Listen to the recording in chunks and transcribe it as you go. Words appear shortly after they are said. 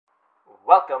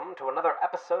Welcome to another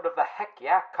episode of the Heck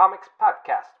Yeah Comics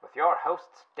Podcast with your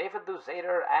hosts David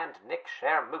Luzader and Nick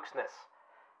Schermuxness.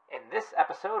 In this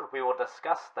episode, we will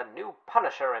discuss the new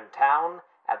Punisher in town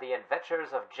and the adventures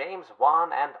of James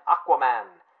Wan and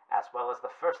Aquaman, as well as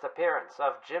the first appearance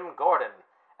of Jim Gordon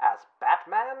as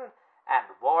Batman and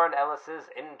Warren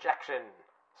Ellis's Injection.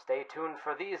 Stay tuned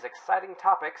for these exciting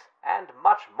topics and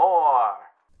much more.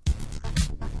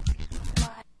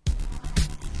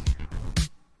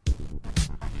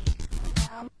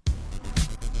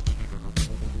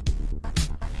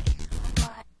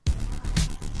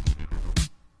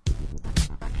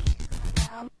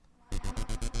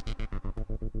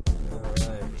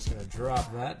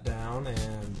 Drop that down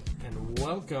and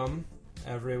welcome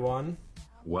everyone.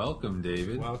 Welcome,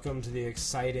 David. Welcome to the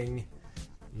exciting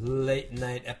late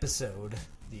night episode,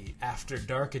 the After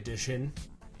Dark edition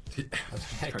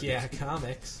of Heck Yeah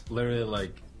Comics. Literally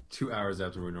like 2 hours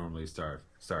after we normally start,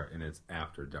 and it's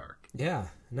after dark. Yeah,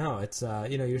 no, it's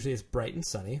usually it's bright and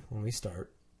sunny when we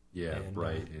start. Yeah, and,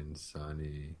 bright and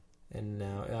sunny. And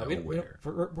now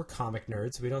we're comic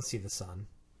nerds. We don't see the sun.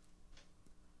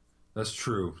 That's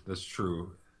true.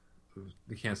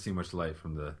 We can't see much light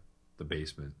from the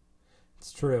basement.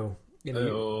 It's true.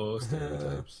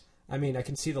 Stereotypes. I mean, I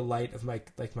can see the light of my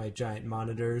giant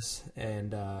monitors,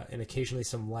 and occasionally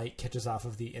some light catches off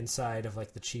of the inside of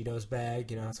like the Cheetos bag.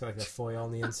 You know, it's got like the foil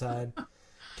on the inside.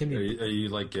 Are you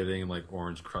like getting like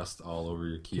orange crust all over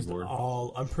your keyboard?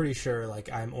 I'm pretty sure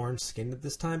like I'm orange skinned at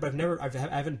this time, but I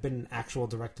haven't been in actual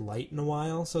direct light in a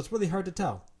while, so it's really hard to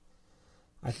tell.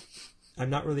 I'm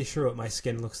not really sure what my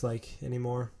skin looks like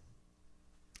anymore.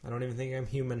 I don't even think I'm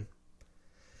human.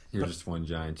 You're just one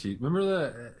giant cheese.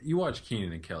 Remember you watched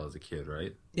Kenan and Kel as a kid,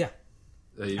 right? Yeah.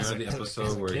 You know the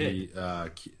episode where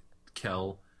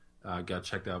Kel got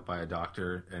checked out by a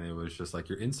doctor, and it was just like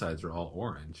your insides are all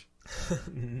orange.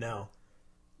 No,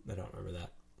 I don't remember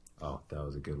that. Oh, that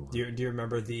was a good one. Do you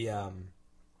remember the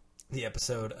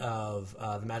episode of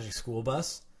the Magic School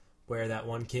Bus where that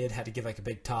one kid had to give like a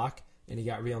big talk? And he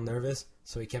got real nervous,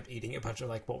 so he kept eating a bunch of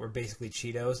like what were basically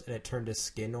Cheetos, and it turned his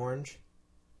skin orange.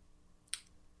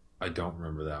 I don't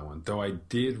remember that one, though. I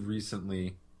did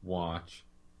recently watch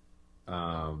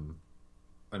an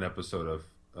episode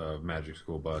of Magic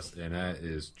School Bus, and that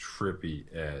is trippy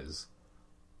as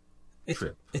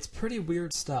trip. It's pretty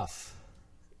weird stuff.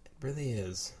 It really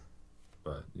is.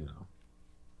 But you know.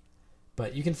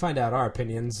 But you can find out our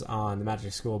opinions on the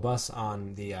Magic School Bus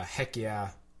on the Heck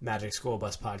Yeah Magic School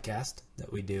Bus podcast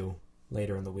that we do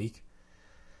later in the week.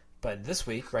 But this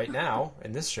week, right now,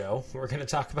 in this show, we're going to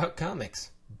talk about comics.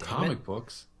 Comic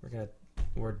books?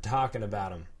 We're talking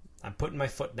about them. I'm putting my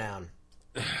foot down.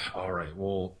 All right.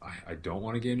 Well, I don't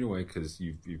want to get in your way because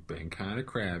you've been kind of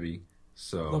crabby.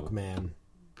 So look, man.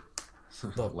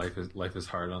 Look. Life is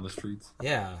hard on the streets.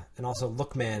 Yeah, and also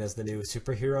Look Man is the new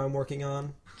superhero I'm working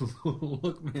on.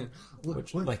 Look Man,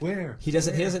 look like, where he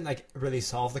doesn't like really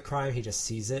solve the crime. He just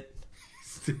sees it.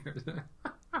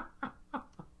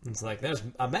 It's like there's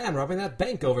a man robbing that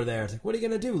bank over there. It's like, what are you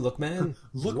gonna do, Look Man?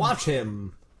 Watch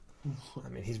him. I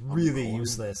mean, he's really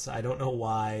useless. I don't know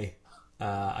why.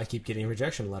 I keep getting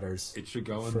rejection letters. It should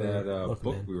go in that book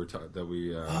Man. We were talking that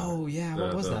we. Oh yeah,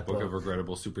 what was that book of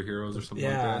regrettable superheroes or something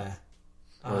like that?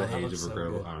 Or the Age of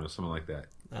Regrettable, I don't know, something like that.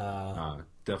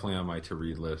 Definitely on my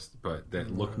to-read list, but that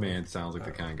Look Man sounds like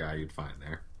the kind of guy you'd find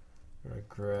there.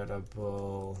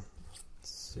 Regrettable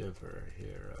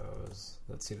superheroes.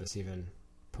 Let's see if this even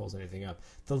pulls anything up.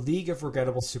 The League of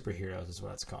Regrettable Superheroes is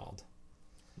what it's called.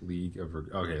 League of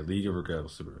Regrettable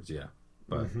Superheroes, yeah.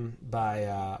 But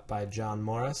by John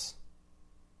Morris.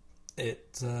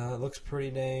 It looks pretty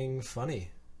dang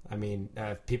funny. I mean,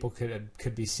 people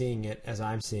could be seeing it as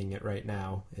I'm seeing it right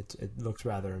now. It looks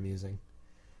rather amusing.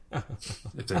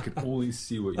 If I could only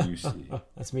see what you see.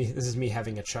 That's me. This is me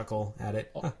having a chuckle at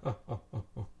it. All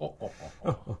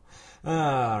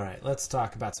right, let's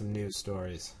talk about some news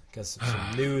stories because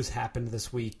some news happened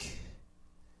this week.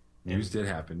 News did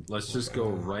happen. Let's just go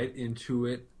right into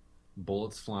it.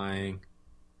 Bullets flying.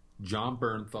 John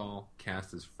Bernthal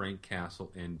cast as Frank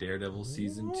Castle in Daredevil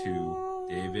Season 2.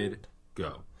 David,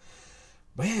 go.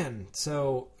 Man,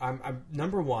 so I'm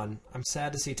number one. I'm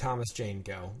sad to see Thomas Jane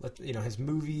go. His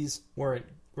movies weren't,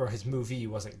 or his movie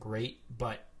wasn't great,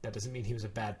 but that doesn't mean he was a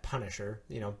bad Punisher.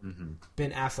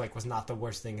 Ben Affleck was not the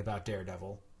worst thing about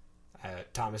Daredevil.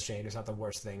 Thomas Jane is not the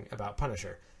worst thing about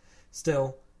Punisher.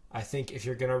 Still, I think if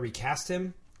you're gonna recast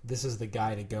him, this is the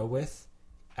guy to go with.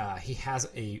 He has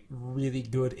a really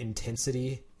good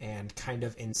intensity and kind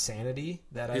of insanity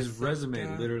that his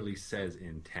resume literally says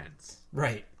intense.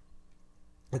 Right.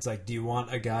 It's like, do you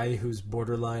want a guy who's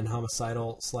borderline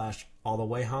homicidal / all the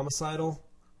way homicidal?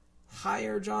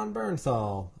 Hire John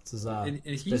Bernthal. This is and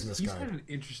his he's business card. had an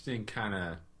interesting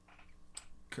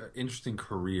interesting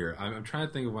career. I'm trying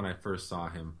to think of when I first saw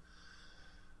him.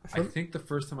 I think the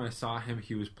first time I saw him,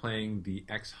 he was playing the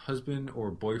ex-husband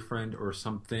or boyfriend or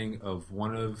something of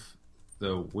one of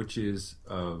the witches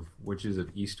of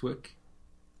Eastwick.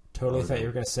 Totally thought you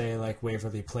were going to say like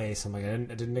Waverly Place. I'm like, I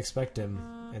didn't expect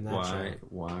him in that show.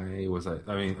 Why was I?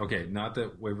 I mean, okay, not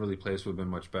that Waverly Place would have been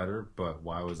much better, but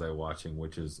why was I watching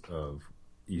Witches of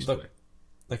Eastwick?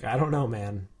 Like, I don't know,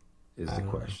 man. Is the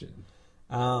question.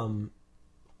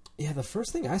 Yeah, the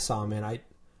first thing I saw him in,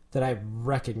 that I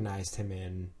recognized him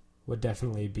in, would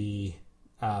definitely be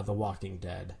The Walking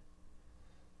Dead,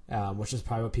 which is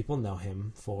probably what people know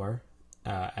him for,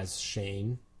 as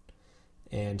Shane.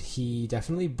 And he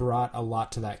definitely brought a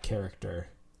lot to that character.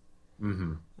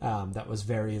 Mm-hmm. That was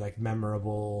very like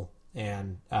memorable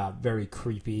and very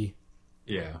creepy.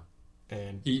 Yeah.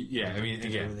 And I mean,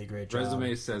 again, a really great job.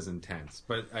 Resume says intense,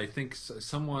 but I think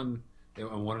someone,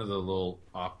 and one of the little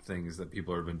op things that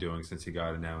people have been doing since he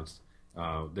got announced,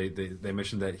 they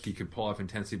mentioned that he could pull off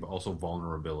intensity, but also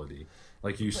vulnerability.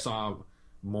 Like you saw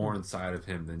more inside of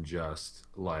him than just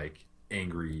like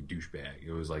angry douchebag.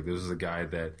 It was like this is a guy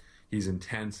that he's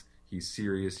intense, he's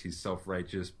serious, he's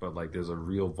self-righteous, but like there's a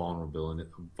real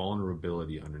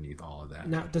vulnerability underneath all of that.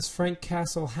 Now, does Frank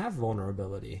Castle have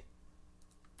vulnerability?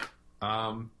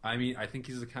 I mean, I think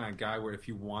he's the kind of guy where if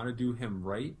you want to do him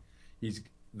right, he's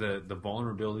the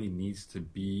vulnerability needs to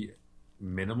be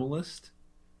minimalist,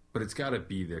 but it's got to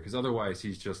be there because otherwise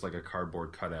he's just like a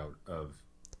cardboard cutout of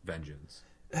vengeance.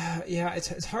 Yeah,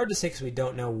 it's hard to say because we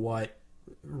don't know what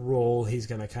role he's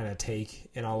going to kind of take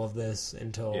in all of this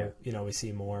until we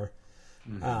see more.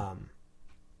 Mm-hmm.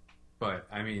 But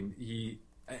I mean,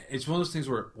 it's one of those things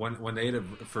where when they had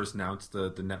first announced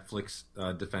the Netflix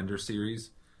Defender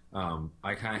series,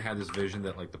 I kind of had this vision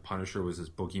that like the Punisher was this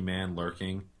boogeyman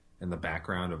lurking in the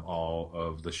background of all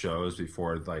of the shows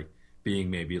before like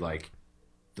being maybe like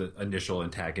the initial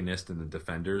antagonist in the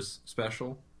Defenders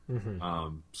special.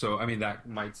 Mm-hmm. So I mean that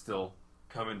might still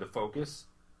come into focus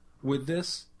with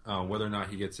this. Whether or not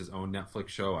he gets his own Netflix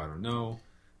show, I don't know.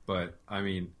 But I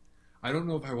mean, I don't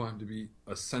know if I want him to be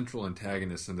a central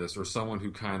antagonist in this or someone who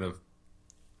kind of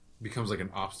becomes like an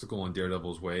obstacle in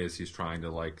Daredevil's way as he's trying to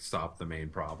like stop the main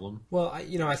problem. Well,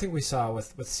 I think we saw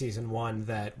with season 1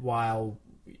 that while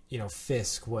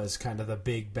Fisk was kind of the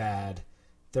big bad,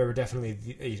 there were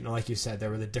definitely like you said, there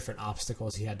were the different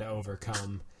obstacles he had to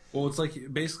overcome. Well, it's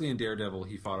like basically in Daredevil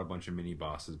he fought a bunch of mini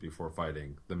bosses before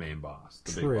fighting the main boss.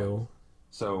 The True. Big boss.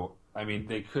 So I mean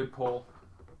they could pull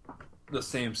the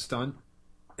same stunt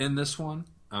in this one.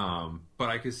 But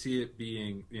I could see it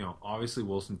being, obviously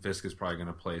Wilson Fisk is probably going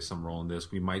to play some role in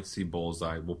this. We might see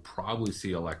Bullseye. We'll probably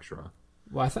see Elektra.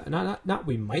 Well, I thought not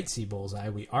we might see Bullseye.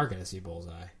 We are going to see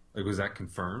Bullseye. Like, was that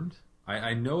confirmed?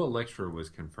 I know Elektra was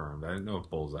confirmed. I didn't know if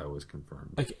Bullseye was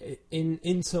confirmed. Like,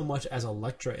 in so much as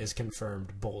Elektra is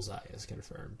confirmed, Bullseye is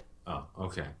confirmed. Oh,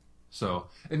 okay. So,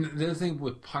 and the other thing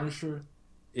with Punisher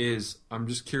is I'm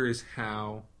just curious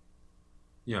how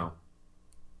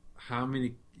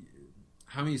many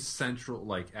central,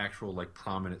 like, actual, like,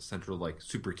 prominent central, like,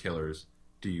 super killers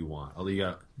do you want? You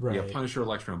got Punisher,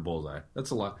 Elektra, and Bullseye.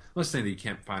 That's a lot. I'm not saying that you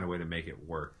can't find a way to make it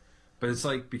work. But it's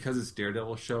like, because it's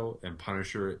Daredevil show, and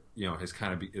Punisher, has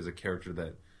kind of is a character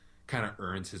that kind of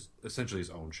earns essentially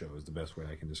his own show is the best way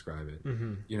I can describe it.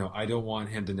 Mm-hmm. I don't want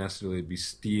him to necessarily be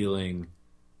stealing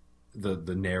the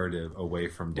narrative away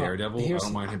from Daredevil. I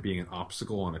don't mind him being an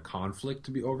obstacle and a conflict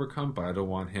to be overcome, but I don't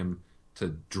want him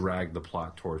to drag the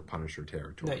plot towards Punisher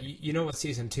territory. No, you know what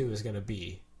season 2 is going to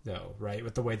be, though, right?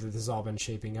 With the way that this has all been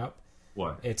shaping up.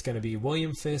 What? It's going to be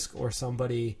William Fisk or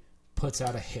somebody puts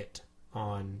out a hit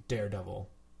on Daredevil.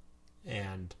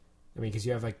 And, I mean, because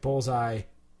you have, like, Bullseye,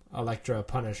 Elektra,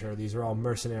 Punisher. These are all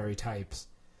mercenary types.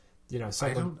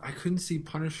 I couldn't see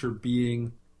Punisher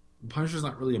being... Punisher's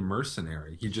not really a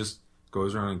mercenary. He just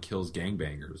goes around and kills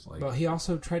gangbangers. Like, well, he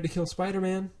also tried to kill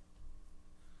Spider-Man.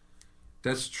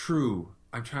 That's true.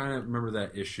 I'm trying to remember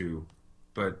that issue.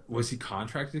 But was he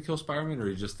contracted to kill Spider-Man, or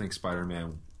did he just think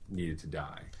Spider-Man needed to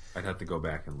die? I'd have to go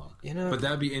back and look. But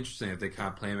that'd be interesting if they kind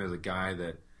of play him as a guy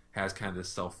that has kind of this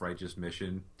self-righteous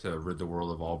mission to rid the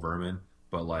world of all vermin.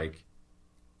 But, like,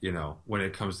 when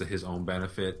it comes to his own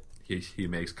benefit, he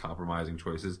makes compromising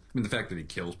choices. I mean, the fact that he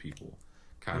kills people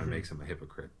kind of makes him a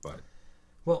hypocrite. But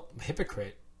well,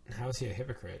 hypocrite? How is he a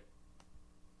hypocrite?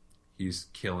 He's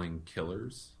killing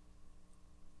killers.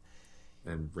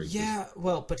 And yeah,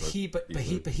 well, but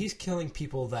he's killing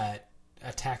people that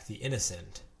attack the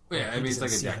innocent, Yeah, I He mean, just it's like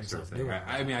a didn't see Dexter himself thing. doing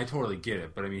I mean, I totally get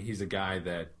it, but I mean, he's a guy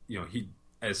that, he,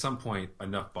 at some point,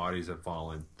 enough bodies have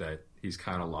fallen that he's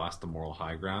kind of lost the moral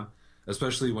high ground,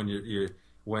 especially when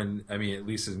I mean, at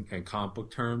least in comic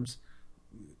book terms,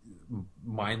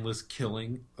 mindless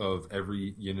killing of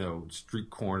every, street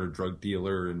corner drug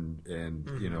dealer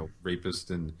and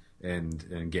rapist and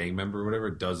gang member or whatever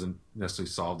doesn't necessarily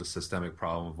solve the systemic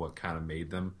problem of what kind of made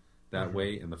them that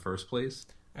way in the first place.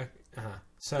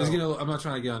 So I'm not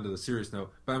trying to get onto the serious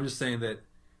note, but I'm just saying that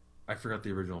I forgot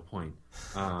the original point.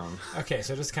 okay,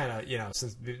 so just kind of,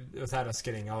 since without us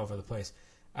getting all over the place,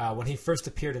 when he first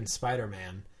appeared in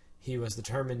Spider-Man, he was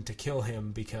determined to kill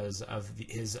him because of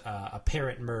his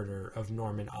apparent murder of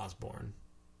Norman Osborn.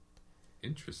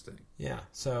 Interesting. Yeah,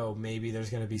 so maybe there's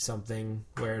going to be something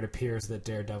where it appears that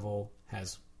Daredevil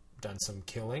has done some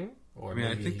killing, or I mean,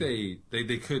 maybe... I think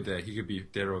they could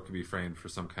Daredevil could be framed for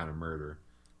some kind of murder.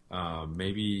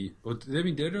 Maybe. Well, I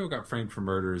mean, Daredevil got framed for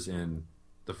murders in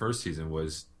the first season.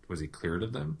 Was he cleared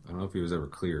of them? I don't know if he was ever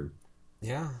cleared.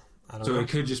 Yeah, I don't know. So know. it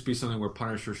could just be something where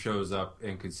Punisher shows up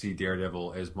and could see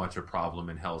Daredevil as much a problem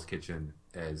in Hell's Kitchen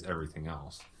as everything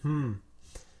else.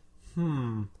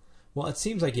 Well, it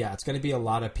seems like, it's going to be a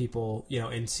lot of people.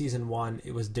 In season 1,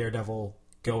 it was Daredevil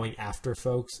going after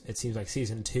folks. It seems like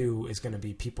season 2 is going to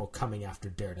be people coming after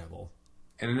Daredevil.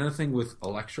 And another thing with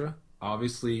Elektra,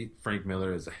 obviously Frank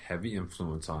Miller is a heavy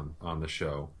influence on the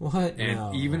show. What? And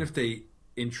No. even if they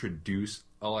introduce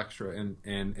Elektra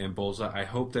and Bullseye, I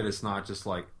hope that it's not just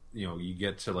like, you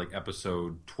get to like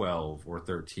episode 12 or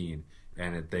 13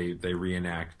 and they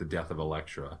reenact the death of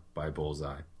Elektra by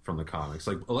Bullseye from the comics.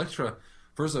 Like, Elektra,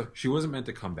 first off, she wasn't meant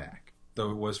to come back,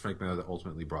 though it was Frank Miller that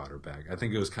ultimately brought her back. I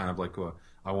think it was kind of like,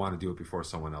 I want to do it before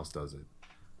someone else does it.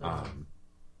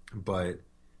 But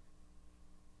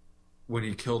when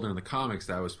he killed her in the comics,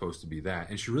 that was supposed to be that.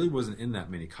 And she really wasn't in that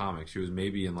many comics. She was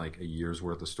maybe in like a year's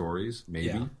worth of stories, maybe.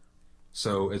 Yeah.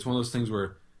 So it's one of those things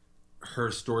where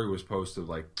her story was supposed to,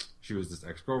 like, she was this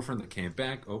ex-girlfriend that came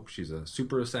back. Oh, she's a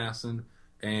super assassin,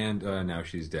 and now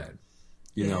she's dead.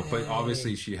 But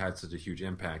obviously she had such a huge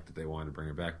impact that they wanted to bring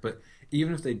her back. But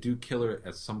even if they do kill her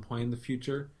at some point in the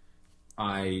future,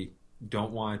 I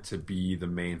don't want it to be the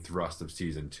main thrust of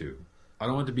season 2. I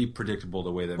don't want it to be predictable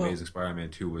the way that Amazing Spider-Man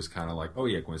 2 was kind of like, oh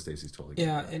yeah, Gwen Stacy's totally good.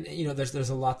 Yeah, and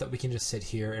there's a lot that we can just sit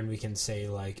here and we can say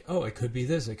like, oh, it could be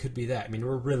this, it could be that. I mean,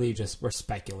 we're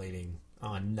speculating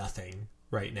on nothing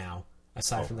right now,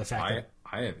 aside from the fact that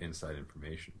I have inside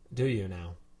information. Do you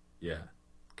now? Yeah,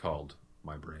 called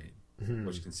my brain,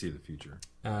 which can see the future.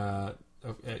 Okay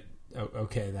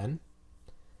then.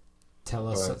 Tell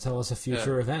us a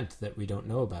future event that we don't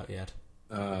know about yet.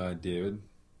 David,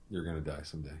 you're gonna die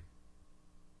someday.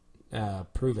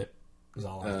 Prove it is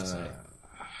all I have to say.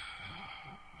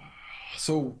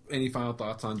 So, any final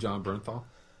thoughts on Jon Bernthal?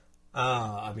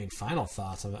 I mean, final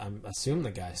thoughts. I'm assuming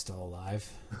the guy's still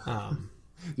alive. Do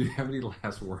you have any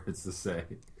last words to say?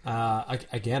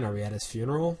 Again, are we at his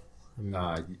funeral?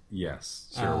 Yes.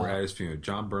 Sure, we're at his funeral.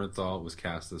 Jon Bernthal was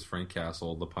cast as Frank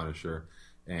Castle, the Punisher,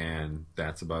 and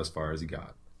that's about as far as he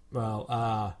got.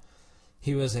 Well,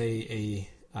 he was a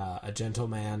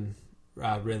gentleman.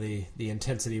 Really, the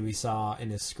intensity we saw in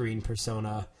his screen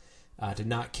persona did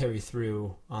not carry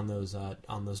through on those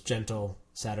gentle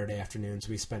Saturday afternoons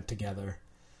we spent together.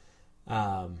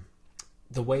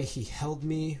 The way he held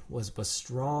me was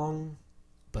strong,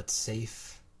 but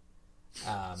safe.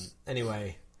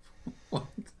 Anyway, what?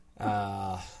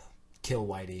 Kill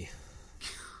Whitey.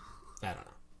 I don't know.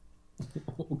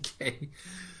 Okay.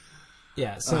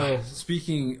 Yeah, so...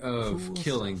 speaking of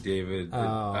killing, David,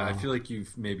 I feel like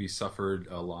you've maybe suffered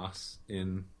a loss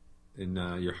in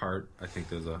your heart. I think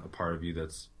there's a part of you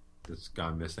that's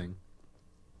gone missing.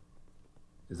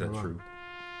 Is that true?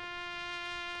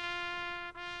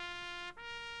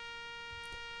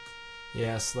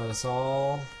 Yes, let us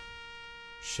all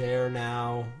share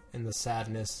now in the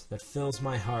sadness that fills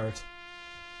my heart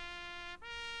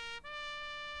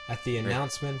at the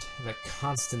announcement that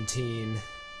Constantine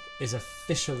is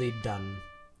officially done.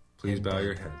 Please bow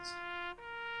your heads.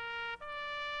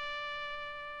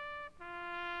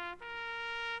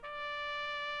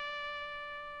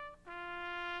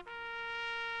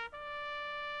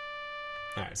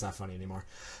 Alright, it's not funny anymore.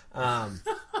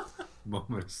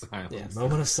 Moment of silence. Yeah,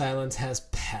 moment of silence has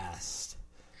passed.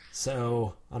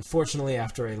 So, unfortunately,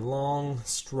 after a long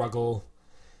struggle,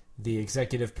 the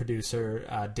executive producer,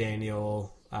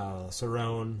 Daniel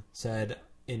Cerrone, said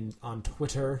on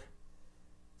Twitter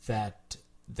that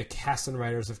the cast and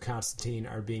writers of Constantine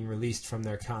are being released from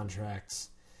their contracts,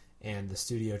 and the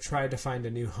studio tried to find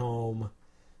a new home,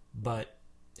 but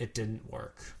it didn't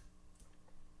work.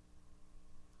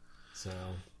 So,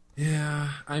 Yeah,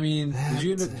 I mean, That,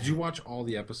 did you watch all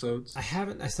the episodes? I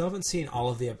still haven't seen all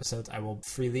of the episodes. I will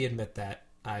freely admit that.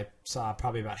 I saw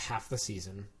probably about half the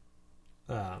season.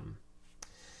 Um,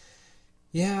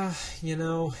 yeah,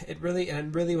 and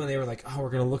really when they were like, oh, we're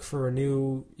going to look for a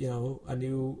new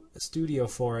studio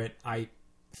for it, I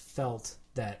felt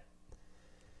that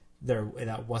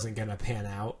that wasn't going to pan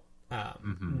out.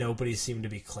 Nobody seemed to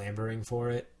be clamoring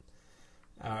for it.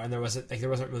 And there wasn't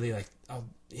really like a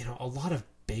lot of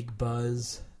big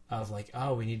buzz of like,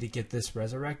 oh, we need to get this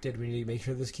resurrected. We need to make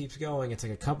sure this keeps going. It's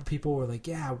like a couple people were like,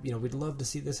 yeah, we'd love to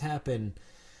see this happen,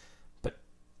 but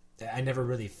I never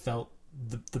really felt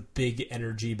the big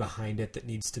energy behind it that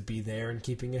needs to be there in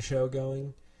keeping a show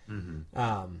going.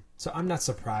 So I'm not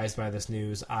surprised by this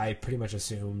news. I pretty much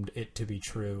assumed it to be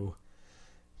true,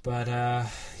 but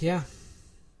yeah,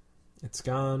 it's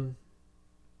gone.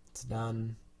 It's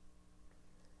done.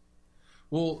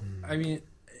 Well, I mean,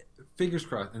 fingers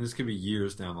crossed, and this could be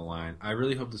years down the line. I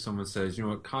really hope that someone says, you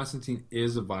know what, Constantine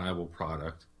is a viable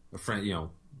product, a friend,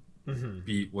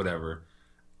 beat whatever.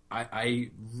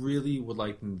 I really would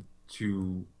like them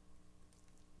to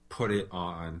put it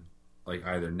on like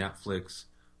either Netflix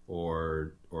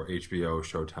or HBO,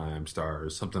 Showtime,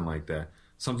 Stars, something like that.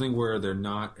 Something where they're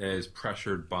not as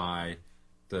pressured by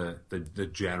the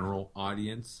general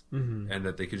audience, and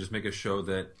that they could just make a show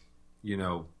that,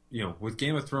 with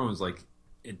Game of Thrones, like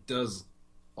it does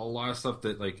a lot of stuff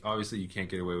that like obviously you can't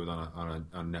get away with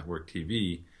on network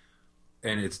TV,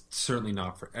 and it's certainly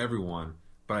not for everyone.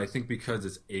 But I think because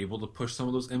it's able to push some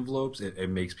of those envelopes, it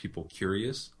makes people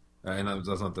curious. And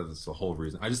that's the whole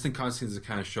reason. I just think Constantine is the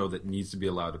kind of show that needs to be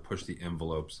allowed to push the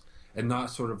envelopes, and not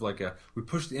sort of like we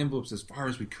push the envelopes as far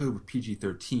as we could with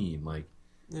PG-13. Like,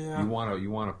 Yeah. you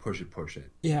want to push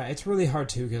it. Yeah, it's really hard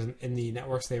too because in the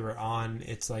networks they were on,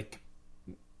 it's like,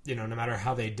 no matter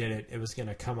how they did it, it was going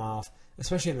to come off,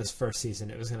 especially in this first season,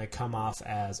 it was going to come off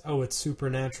as, oh, it's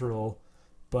supernatural,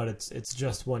 but it's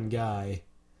just one guy.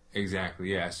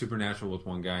 Exactly. Yeah, supernatural with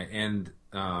one guy, and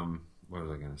what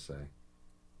was I going to say?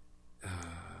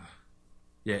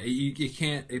 Yeah,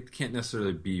 it can't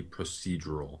necessarily be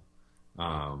procedural.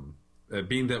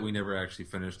 Being that we never actually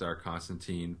finished our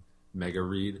Constantine mega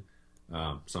read,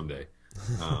 someday.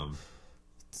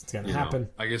 It's going to happen.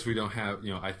 I guess we don't have.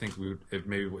 I think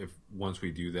if once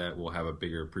we do that, we'll have a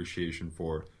bigger appreciation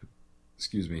for,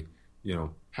 excuse me,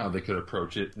 how they could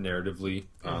approach it narratively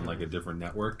on like a different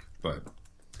network. But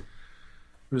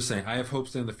I'm just saying, I have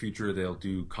hopes that in the future they'll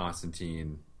do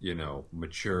Constantine,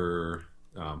 mature,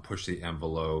 push the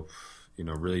envelope,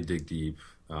 really dig deep,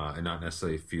 and not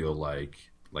necessarily feel like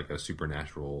a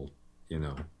supernatural,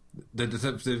 that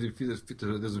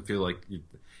doesn't feel like,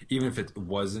 even if it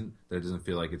wasn't, that it doesn't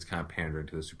feel like it's kind of pandering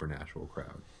to the supernatural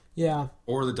crowd. Yeah.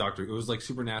 Or the Doctor. It was like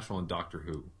Supernatural and Doctor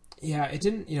Who. Yeah, it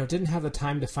didn't have the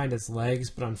time to find its legs,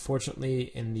 but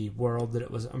unfortunately, in the world that it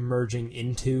was emerging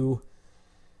into,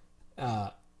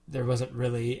 there wasn't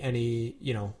really any,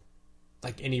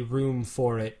 any room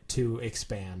for it to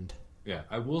expand. Yeah,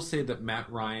 I will say that Matt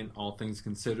Ryan, all things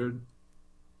considered,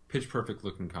 pitch perfect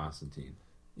looking Constantine.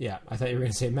 Yeah, I thought you were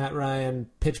going to say Matt Ryan,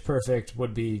 Pitch Perfect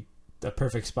would be the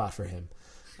perfect spot for him.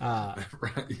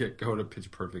 Right, yeah, go to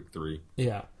Pitch Perfect 3.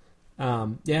 Yeah. I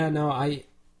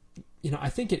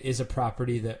think it is a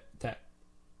property that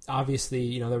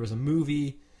obviously, there was a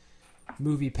movie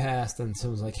passed, and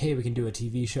someone's like, hey, we can do a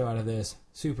TV show out of this.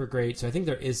 Super great. So I think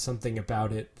there is something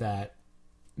about it that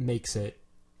makes it,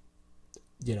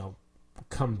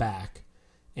 come back.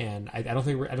 And I don't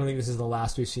think this is the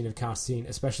last we've seen of Constantine,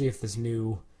 especially if this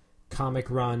new comic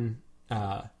run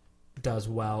does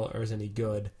well or is any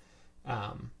good.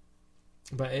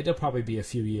 But it'll probably be a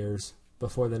few years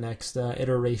before the next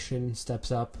iteration steps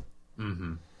up.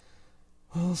 Mm-hmm.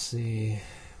 We'll see.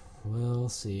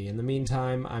 In the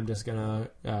meantime, I'm just gonna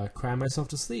cry myself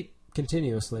to sleep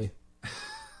continuously.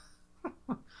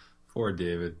 Poor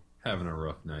David, having a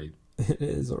rough night. It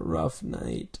is a rough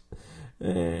night.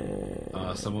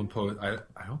 Someone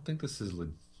I don't think this is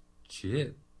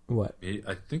legit. What?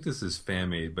 I think this is fan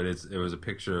made, but it was a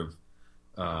picture of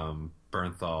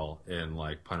Bernthal in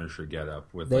like Punisher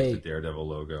getup with like the Daredevil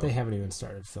logo. They haven't even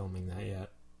started filming that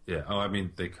yet. Yeah. Oh, I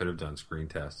mean, they could have done screen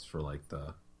tests for like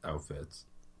the outfits.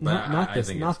 Not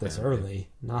this early,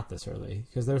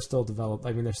 because they're still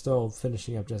they're still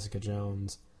finishing up Jessica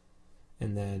Jones,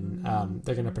 and then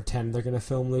they're gonna pretend they're gonna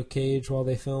film Luke Cage while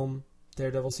they film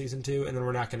Daredevil season 2, and then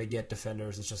we're not gonna get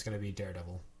Defenders. It's just gonna be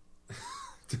Daredevil.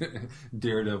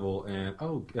 Daredevil and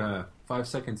 5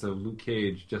 seconds of Luke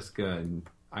Cage, Jessica, and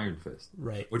Iron Fist.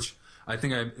 Right. Which I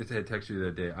think I had texted you the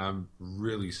other day. I'm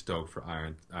really stoked for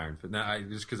Iron Fist. Now,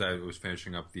 just because I was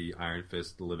finishing up the Iron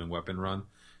Fist, the Living Weapon run,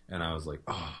 and I was like,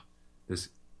 oh, this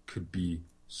could be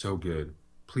so good.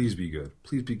 Please be good.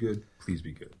 Please be good. Please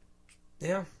be good.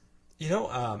 Yeah.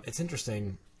 It's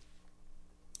interesting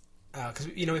because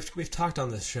we've talked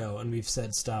on this show and we've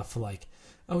said stuff like,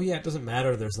 oh yeah, it doesn't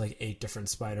matter. There's like 8 different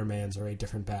Spider-Mans or 8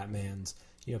 different Batmans.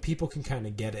 People can kind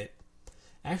of get it.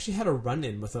 I actually had a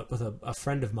run-in with a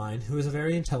friend of mine who is a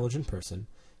very intelligent person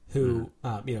who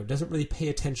doesn't really pay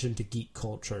attention to geek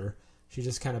culture. She's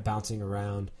just kind of bouncing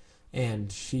around,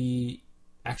 and she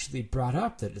actually brought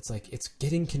up that it's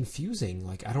getting confusing.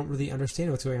 Like, I don't really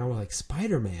understand what's going on with like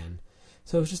Spider-Man.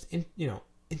 So it was just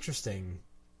interesting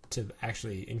to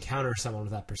actually encounter someone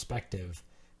with that perspective.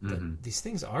 That these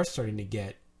things are starting to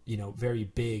get very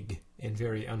big and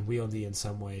very unwieldy in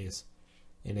some ways,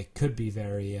 and it could be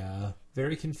very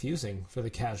very confusing for the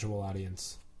casual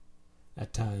audience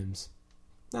at times.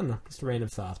 I don't know, just a random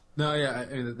thought. No, yeah,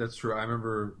 I mean, that's true. I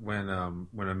remember when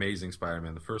Amazing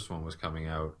Spider-Man, the first one, was coming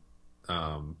out.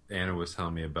 Anna was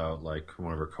telling me about like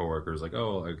one of her coworkers, like,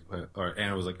 or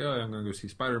Anna was like, oh, I'm gonna go see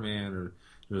Spider-Man, or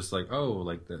just like, oh,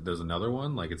 like there's another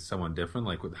one, like it's someone different.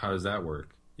 Like, how does that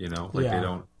work? They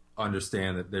don't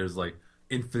understand that there's like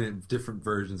infinite different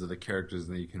versions of the characters,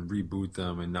 and that you can reboot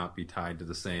them and not be tied to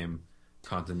the same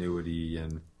continuity.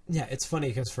 And yeah, it's funny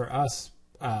because for us,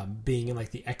 being in like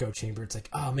the echo chamber, it's like,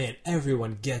 oh man,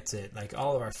 everyone gets it. Like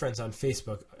all of our friends on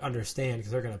Facebook understand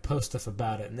because they're going to post stuff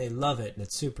about it and they love it and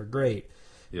it's super great.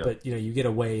 Yeah. But you get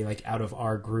away like out of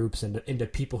our groups and into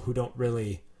people who don't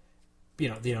really,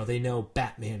 they know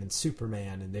Batman and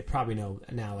Superman and they probably know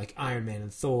now like Iron Man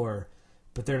and Thor,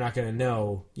 but they're not going to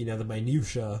know the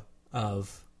minutia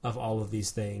of all of these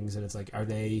things. And it's like, are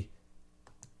they,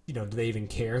 do they even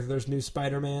care that there's new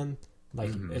Spider-Man?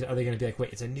 Like, are they going to be like,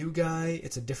 wait, it's a new guy,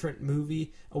 it's a different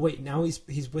movie? Oh wait, now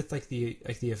he's with like the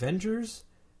Avengers,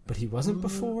 but he wasn't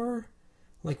before.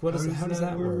 Like, how does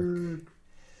that work?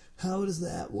 How does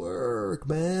that work,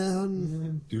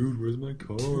 man? Dude, where's my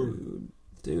car?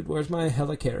 Dude, where's my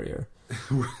helicarrier?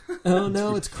 Oh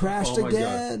no, it's crashed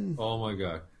again. God. Oh my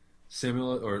god,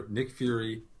 Nick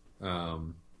Fury.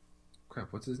 Crap,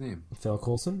 what's his name? Phil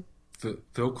Coulson.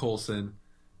 Phil Coulson,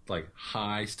 like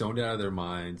high, stoned out of their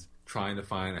minds, trying to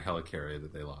find a helicarrier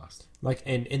that they lost. Like,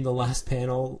 and in the last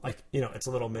panel, like, it's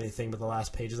a little mini thing, but the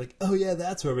last page is like, oh yeah,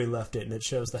 that's where we left it, and it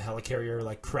shows the helicarrier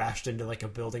like crashed into like a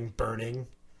building burning.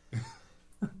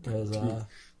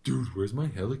 Dude, where's my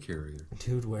helicarrier?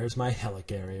 Dude, where's my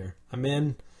helicarrier? I'm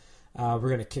in. We're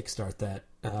gonna kickstart that.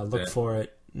 Look for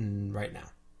it right now.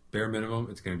 Bare minimum,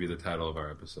 it's gonna be the title of our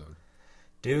episode.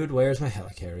 Dude, where's my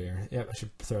helicarrier? Yep, I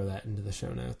should throw that into the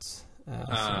show notes. So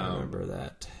I remember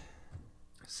that.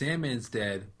 Sandman's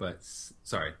dead, but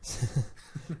sorry.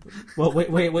 Well,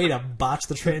 wait! I botched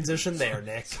the transition there,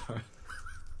 Nick.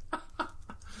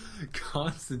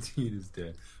 Constantine is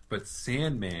dead, but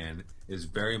Sandman is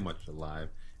very much alive,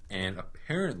 and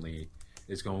apparently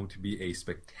is going to be a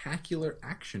spectacular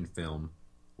action film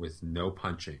with no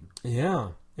punching. Yeah,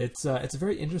 it's a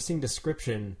very interesting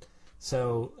description.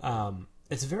 So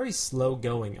it's very slow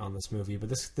going on this movie, but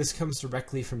this comes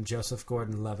directly from Joseph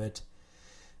Gordon-Levitt.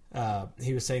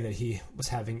 He was saying that he was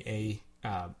having a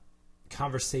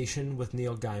conversation with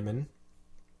Neil Gaiman.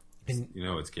 And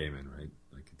it's Gaiman, right?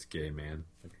 Like it's gay man,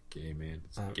 like a gay man.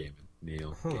 It's Gaiman.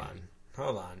 Neil.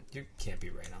 Hold on. You can't be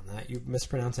right on that. You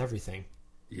mispronounce everything.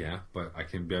 Yeah, but I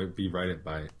can be right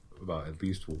by about at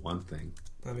least one thing.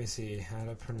 Let me see how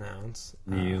to pronounce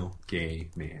Neil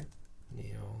Gaiman.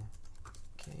 Neil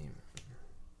Gaiman.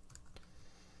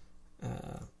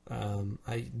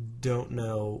 I don't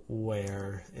know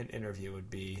where an interview would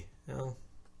be. No.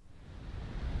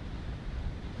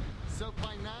 So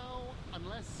by now,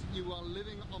 unless you are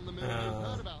living on the moon, you've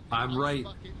heard about the I'm right.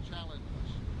 Bucket Challenge.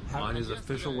 On his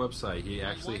official website, he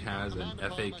actually has an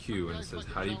FAQ, and it says,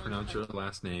 "How do you pronounce your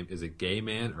last name? Is it Gay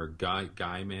Man or Guy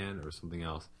Man or something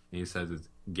else?" And he says it's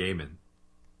Gaiman.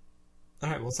 All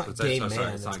right, well, it's not Gay Man.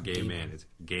 Sorry, it's not Gay Man. It's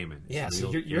Gaiman. Yeah,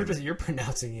 so you're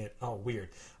pronouncing it all weird.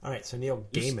 All right, so Neil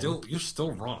Gaiman. You're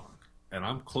still wrong, and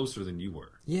I'm closer than you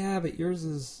were. Yeah, but yours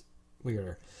is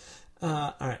weirder.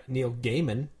 All right, Neil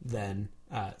Gaiman then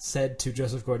said to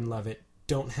Joseph Gordon-Levitt,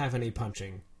 "Don't have any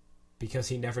punching," because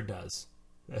he never does.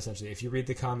 Essentially, if you read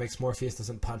the comics, Morpheus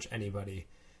doesn't punch anybody.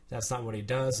 That's not what he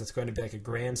does. It's going to be like a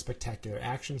grand, spectacular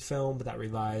action film, but that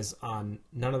relies on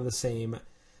none of the same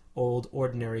old,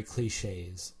 ordinary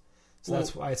cliches. So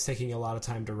that's why it's taking a lot of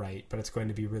time to write, but it's going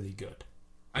to be really good.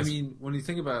 I mean, when you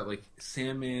think about it, like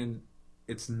Sandman,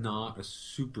 it's not a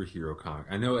superhero comic.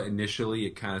 I know initially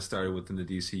it kind of started within the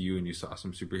DCU and you saw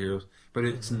some superheroes, but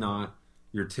it's not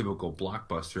your typical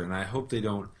blockbuster. And I hope they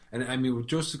don't. And I mean, with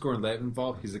Joseph Gordon-Levitt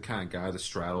involved, he's the kind of guy that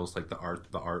straddles like the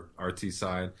artsy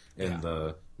side and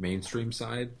the mainstream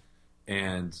side.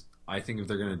 And I think if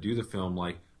they're going to do the film,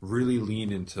 like really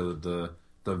lean into the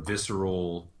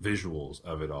visceral visuals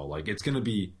of it all. Like it's going to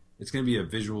be a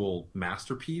visual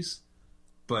masterpiece,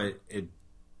 but it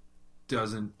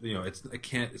doesn't,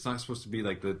 it's not supposed to be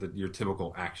like your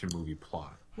typical action movie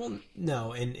plot. Well,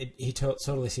 no, and he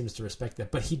totally seems to respect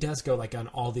that, but he does go like on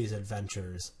all these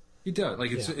adventures. He does.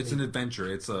 Like it's an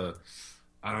adventure. It's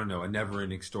I don't know, a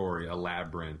never-ending story, a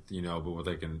labyrinth, but with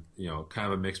like kind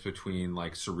of a mix between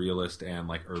like surrealist and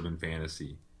like urban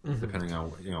fantasy, depending on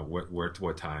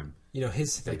what time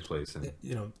his takes place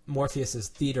in. Morpheus's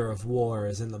theater of war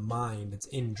is in the mind. It's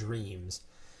in dreams.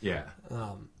 Yeah.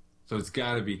 So it's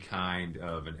got to be kind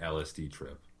of an LSD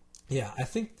trip. Yeah, I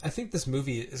think this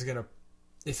movie is gonna,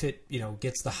 if it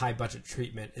gets the high budget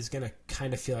treatment, is gonna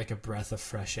kind of feel like a breath of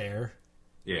fresh air.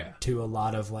 Yeah. To a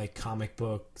lot of like comic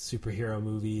book superhero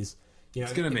movies.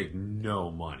 It's gonna make no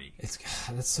money.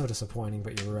 That's so disappointing,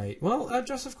 but you're right. Well,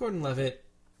 Joseph Gordon-Levitt,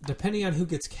 depending on who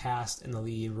gets cast in the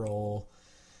lead role,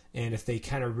 and if they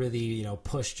kind of really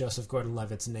push Joseph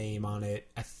Gordon-Levitt's name on it,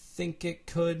 I think it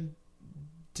could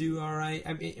do all right.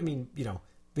 I mean, we don't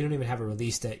even have a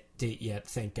release date yet,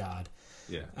 thank God.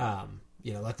 Yeah.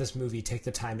 Let this movie take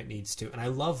the time it needs to, and I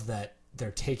love that they're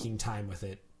taking time with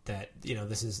it. That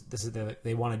this is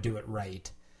they want to do it right.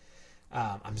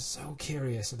 I'm so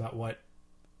curious about what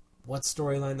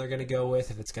storyline they're going to go with.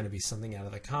 If it's going to be something out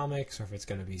of the comics, or if it's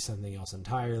going to be something else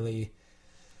entirely.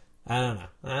 I don't know.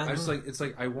 I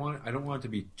don't want it to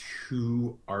be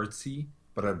too artsy,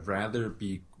 but I'd rather it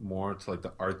be more to like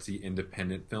the artsy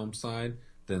independent film side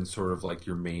than sort of like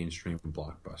your mainstream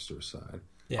blockbuster side.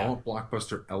 Yeah. I want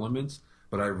blockbuster elements,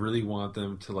 but I really want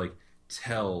them to like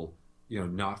tell,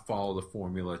 not follow the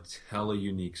formula, tell a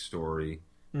unique story,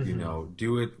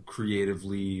 do it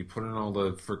creatively, put in all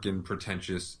the freaking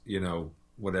pretentious,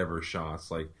 whatever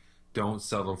shots. Like, don't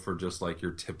settle for just like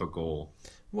your typical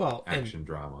action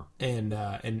drama. And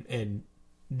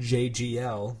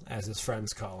JGL, as his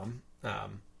friends call him,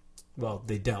 well,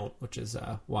 they don't, which is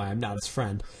why I'm not his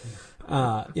friend.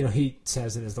 He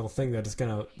says in his little thing that it's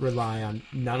going to rely on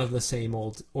none of the same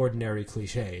old ordinary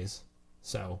cliches.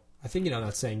 So I think,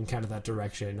 that's saying kind of that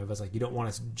direction of, it's like, you don't want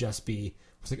it to just be,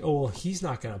 it's like, oh, well, he's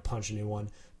not going to punch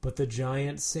anyone, but the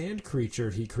giant sand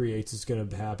creature he creates is going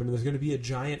to happen, and there's going to be a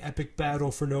giant epic battle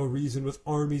for no reason with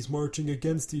armies marching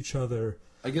against each other.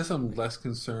 I guess I'm less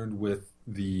concerned with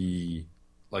the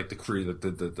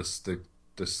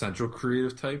central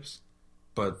creative types,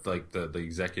 but like the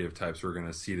executive types who are going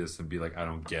to see this and be like, I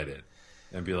don't get it,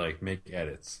 and be like, make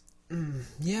edits.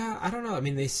 Yeah, I don't know. I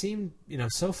mean, they seem,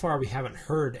 so far we haven't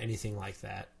heard anything like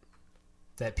that.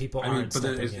 That people aren't. But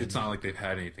it's not like they've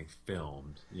had anything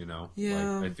filmed,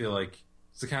 Yeah. Like, I feel like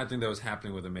it's the kind of thing that was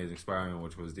happening with Amazing Spider-Man,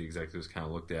 which was the executives kind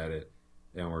of looked at it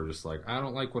and were just like, I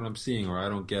don't like what I'm seeing, or I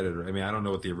don't get it, or I don't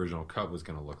know what the original cut was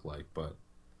going to look like, but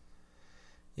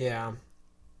yeah,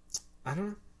 I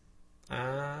don't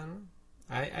know.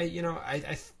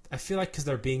 I feel like because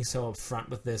they're being so upfront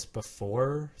with this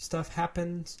before stuff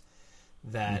happens,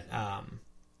 that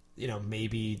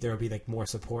maybe there'll be like more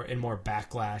support and more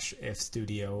backlash if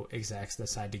studio execs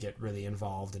decide to get really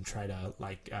involved and try to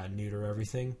like neuter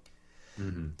everything.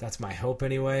 Mm-hmm. That's my hope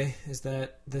anyway, is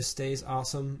that this stays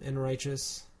awesome and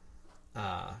righteous,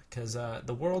 because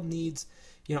the world needs,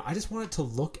 I just want it to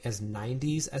look as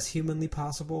 90s as humanly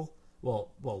possible.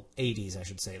 Well, 80s, I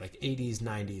should say, like 80s,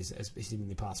 90s as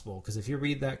humanly possible. Because if you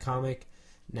read that comic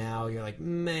now, you're like,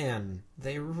 man,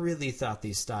 they really thought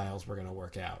these styles were going to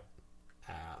work out.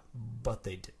 But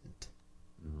they didn't.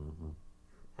 Mm-hmm.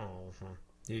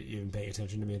 You been paying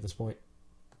attention to me at this point?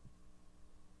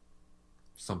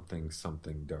 Something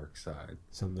dark side.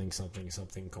 Something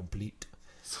complete.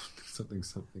 Something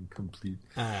complete.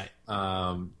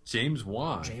 James James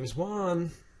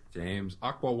Wan.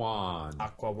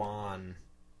 Aquawan.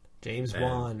 James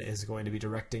Wan is going to be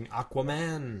directing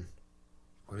Aquaman.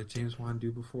 What did James Wan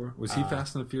do before? Was he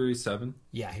Fast and the Furious 7?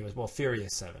 Yeah, he was. Well,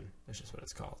 Furious 7. That's just what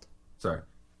it's called. Sorry.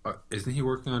 Isn't he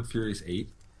working on Furious 8?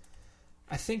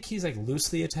 I think he's like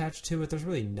loosely attached to it. There's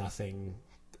really nothing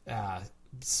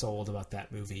sold about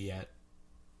that movie yet.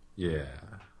 Yeah.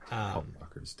 Paul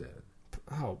Walker's dead.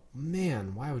 Oh,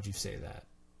 man. Why would you say that?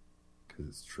 Because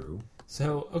it's true.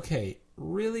 So, okay.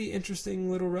 Really interesting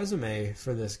little resume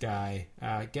for this guy.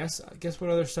 Guess what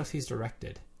other stuff he's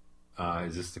directed.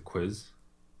 Is this the quiz?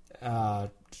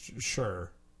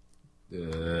 Sure.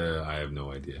 I have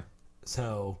no idea.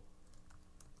 So,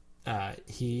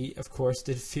 he, of course,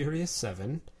 did Furious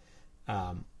 7.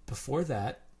 Before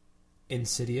that,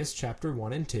 Insidious Chapter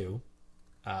 1 and 2,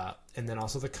 and then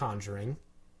also The Conjuring,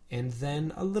 and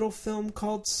then a little film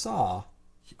called Saw.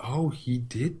 Oh, he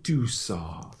did do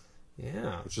Saw.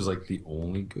 Yeah. Which is like the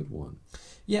only good one.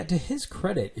 Yeah, to his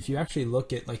credit, if you actually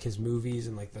look at like his movies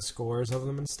and like the scores of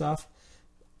them and stuff,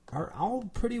 are all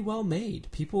pretty well made.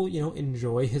 People,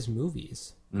 enjoy his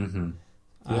movies. Mm-hmm.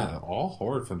 Yeah, all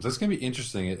horror films. That's going to be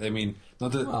interesting. I mean,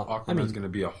 not that Aquaman's going to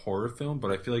be a horror film, but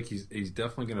I feel like he's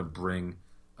definitely going to bring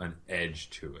an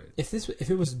edge to it. If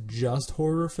it was just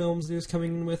horror films that he was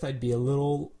coming in with, I'd be a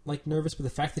little like nervous. But the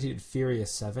fact that he did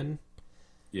Furious 7,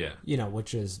 yeah,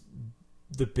 which is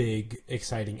the big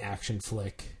exciting action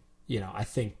flick, I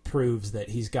think proves that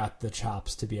he's got the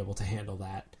chops to be able to handle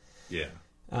that. Yeah.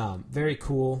 Very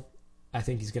cool. I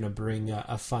think he's going to bring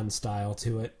a fun style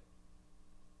to it.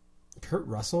 Kurt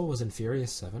Russell was in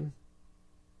Furious 7.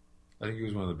 I think he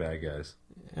was one of the bad guys.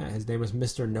 Yeah, his name was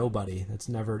Mr. Nobody. That's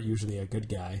never usually a good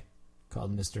guy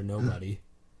called Mr. Nobody.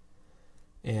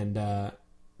 And,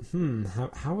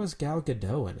 how is Gal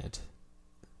Gadot in it?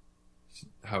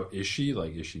 How is she?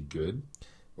 Like, is she good?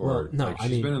 Or, well, no,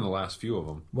 she's been in the last few of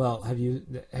them. Well, have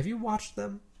you watched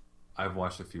them? I've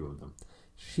watched a few of them.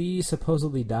 She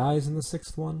supposedly dies in the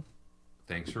 6th one.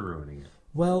 Thanks for ruining it.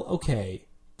 Well, okay.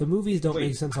 The movies don't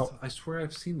make sense. I swear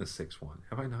I've seen the 6th one.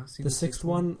 Have I not seen the 6th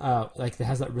one? Like it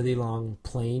has that really long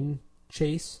plane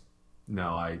chase.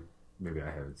 No, maybe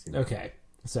I haven't seen. Okay,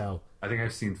 so I think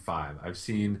I've seen 5. I've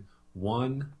seen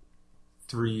 1,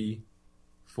 3,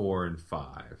 4, and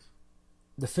 5.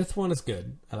 The 5th one is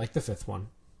good. I like the 5th one.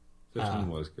 5th one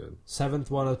was good.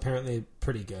 7th one apparently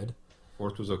pretty good.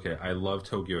 4th was okay. I love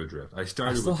Tokyo Drift. I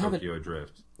started with Tokyo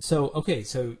Drift. So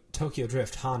Tokyo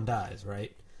Drift, Han dies,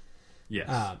 right?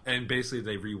 Yes. And basically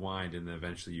they rewind and then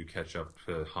eventually you catch up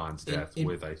to Han's death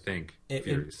with, I think,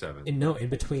 Furious 7. In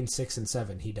between 6 and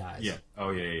 7 he dies. Yeah.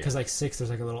 Oh, yeah. Because like 6 there's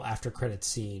like a little after credits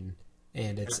scene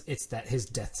and it's that his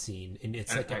death scene and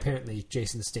it's apparently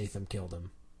Jason Statham killed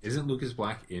him. Isn't Lucas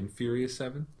Black in Furious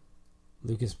 7?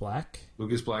 Lucas Black?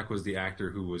 Lucas Black was the actor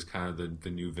who was kind of the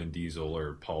new Vin Diesel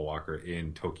or Paul Walker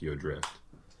in Tokyo Drift.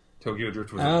 Tokyo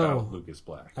Drift was about Lucas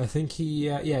Black. I think he...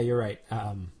 yeah, you're right.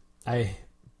 I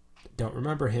don't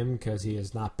remember him because he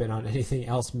has not been on anything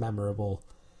else memorable.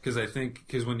 Because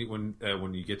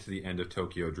when you get to the end of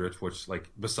Tokyo Drift, which like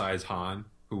besides Han,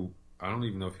 who I don't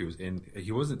even know if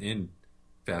he wasn't in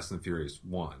Fast and Furious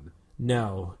 1.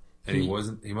 No. And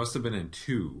he must have been in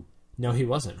 2. No, he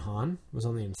wasn't. Han was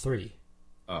only in 3.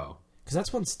 Oh. Because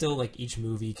that's when still like each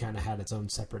movie kind of had its own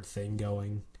separate thing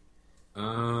going.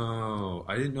 Oh,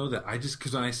 I didn't know that.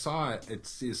 Because when I saw it, it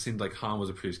seemed like Han was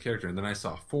a previous character, and then I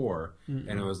saw 4, and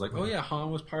it was like, oh yeah,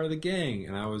 Han was part of the gang,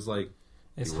 and I was like,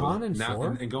 is Han in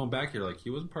 4? And going back here, like he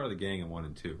wasn't part of the gang in 1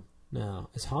 and 2. No,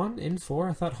 is Han in 4?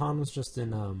 I thought Han was just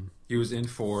in He was in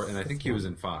 4, and I think he was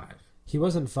in 5. He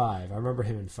was in 5. I remember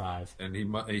him in 5. And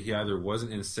he either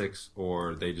wasn't in 6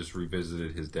 or they just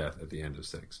revisited his death at the end of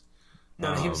 6.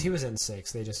 No, he was in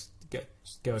 6. They just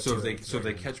go. So if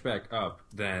they catch back up,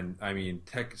 then I mean,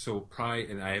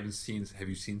 and I haven't seen. Have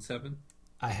you seen 7?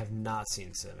 I have not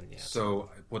seen 7 yet. So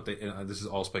this is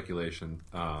all speculation.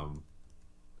 I'm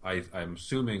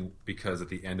assuming because at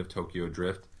the end of Tokyo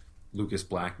Drift, Lucas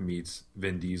Black meets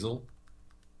Vin Diesel.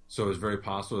 So it's very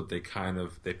possible that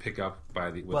they pick up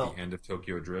the end of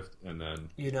Tokyo Drift, and then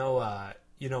you know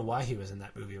why he was in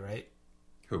that movie, right?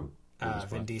 Who?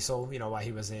 Vin Diesel. You know why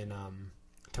he was in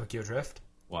Tokyo Drift?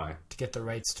 Why? To get the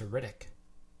rights to Riddick.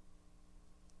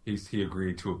 He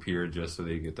agreed to appear just so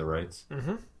they could get the rights.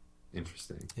 Mm-hmm.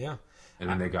 Interesting. Yeah. And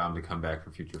then they got him to come back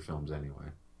for future films anyway.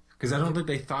 Because I don't think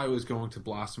they thought it was going to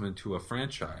blossom into a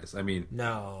franchise. I mean,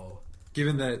 no.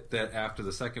 Given that after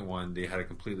the second one they had a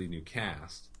completely new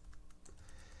cast.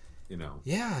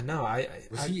 Yeah, no,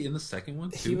 was he in the second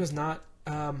one too? He was not.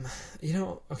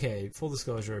 Okay, full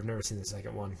disclosure, I've never seen the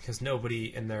second one because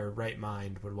nobody in their right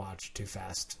mind would watch Too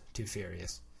Fast, Too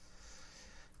Furious.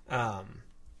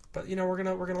 But we're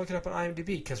gonna look it up on IMDb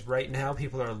because right now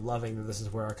people are loving that this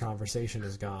is where our conversation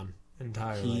has gone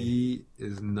entirely. He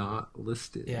is not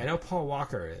listed. Yeah, I know Paul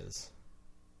Walker is,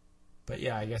 but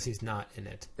yeah, I guess he's not in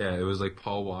it. Yeah, it was like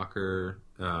Paul Walker,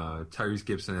 Tyrese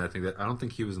Gibson. I don't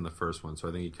think he was in the first one, so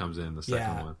I think he comes in the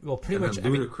second one. Well, pretty much.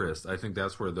 Ludacris. I think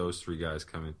that's where those 3 guys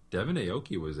come in. Devin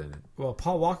Aoki was in it. Well,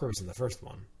 Paul Walker was in the first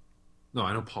one. No,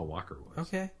 I know Paul Walker was.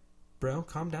 Okay, bro,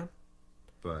 calm down.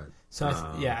 But so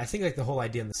I think like the whole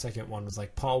idea in the second one was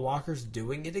like Paul Walker's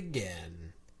doing it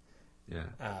again. Yeah.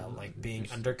 Like being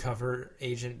undercover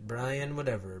agent Brian,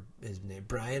 whatever his name,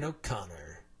 Brian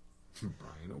O'Connor.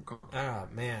 Brian O'Connor. Oh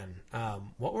man,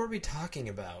 what were we talking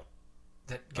about?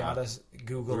 that got us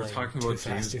Googling. We were talking Too about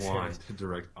Fast, James Too Wan Furious. to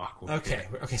direct Aquaman.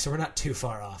 Okay, so we're not too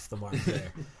far off the mark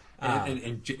there.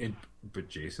 But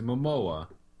Jason Momoa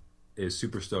is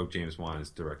super stoked James Wan is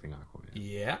directing Aquaman.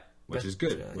 Yeah. Which is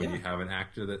good. When yeah. you have an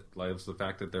actor that loves the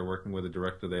fact that they're working with a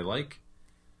director they like.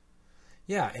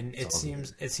 Yeah, and it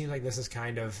seems like this is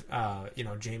kind of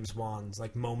James Wan's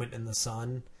like moment in the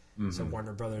sun. Mm-hmm. So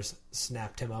Warner Brothers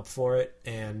snapped him up for it,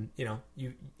 and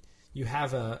you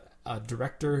have a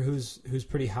director who's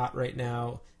pretty hot right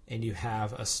now, and you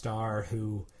have a star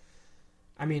who,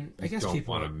 I mean, I guess don't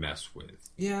people want to mess with.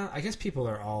 Yeah, I guess people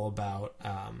are all about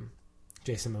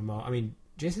Jason Momoa. I mean,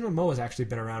 Jason Momoa has actually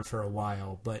been around for a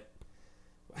while, but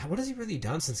what has he really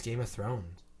done since Game of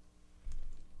Thrones?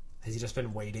 Has he just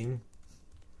been waiting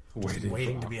to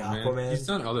be Aquaman? He's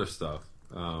done other stuff.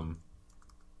 Man,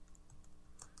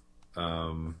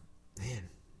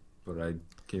 but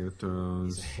Game of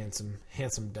Thrones. he's a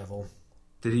handsome devil.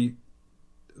 Did he?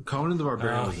 Conan the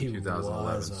Barbarian was in he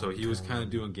 2011, was so he was kind Conan. of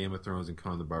doing Game of Thrones and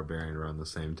Conan the Barbarian around the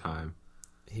same time.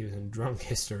 He was in Drunk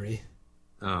History.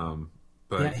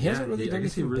 But he hasn't really done I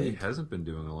guess he anything really big. hasn't been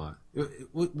doing a lot.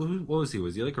 What was he?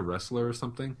 Was he like a wrestler or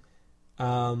something?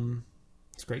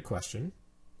 It's a great question.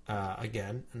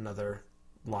 Again, another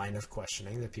line of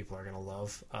questioning that people are going to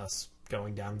love us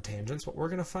going down tangents, but we're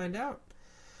going to find out.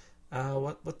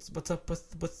 What's up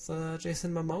with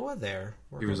Jason Momoa there?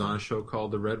 He was on a show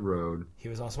called The Red Road. He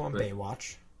was also on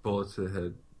Baywatch. Bullets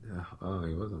Ahead. Oh,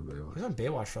 he was on Baywatch. He was on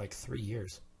Baywatch for like 3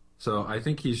 years. So I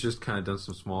think he's just kind of done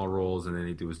some small roles, and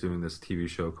then he was doing this TV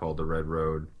show called The Red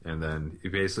Road, and then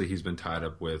he's been tied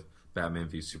up with Batman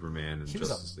v Superman and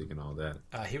Justice League and all that.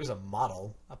 He was a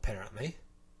model, apparently.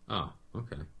 Oh,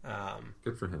 okay.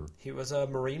 Good for him. He was a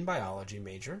marine biology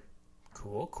major.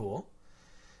 Cool.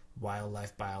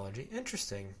 Wildlife biology.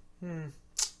 Interesting.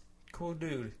 Cool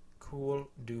dude.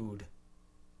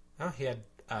 Oh, he had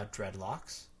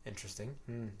dreadlocks. Interesting.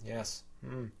 Yes.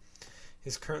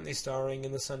 He's currently starring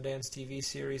in the Sundance TV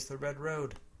series The Red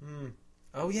Road.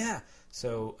 Oh, yeah.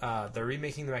 So they're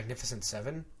remaking The Magnificent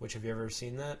Seven, which, have you ever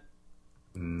seen that?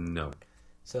 No.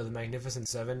 So The Magnificent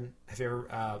Seven, have you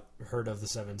ever heard of The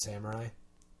Seven Samurai?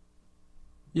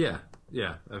 Yeah,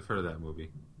 I've heard of that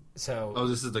movie. So,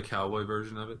 this is the cowboy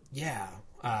version of it? Yeah,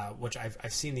 which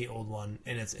I've seen the old one,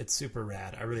 and it's super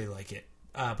rad. I really like it.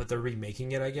 But they're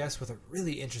remaking it, I guess, with a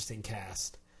really interesting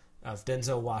cast of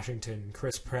Denzel Washington,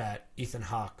 Chris Pratt, Ethan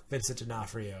Hawke, Vincent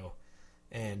D'Onofrio,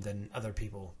 and then other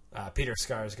people. Peter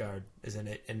Skarsgård is in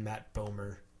it, and Matt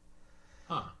Bomer.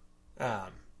 Huh.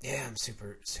 Yeah, I'm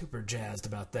super jazzed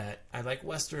about that. I like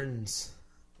westerns.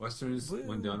 Westerns,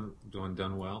 when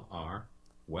done well, are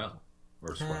well.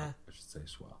 Or swell. I should say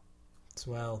swell.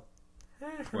 Swell.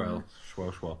 Well,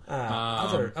 swell.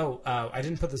 I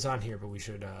didn't put this on here, but we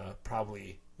should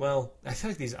probably. Well, I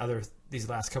feel like these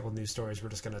last couple of news stories we're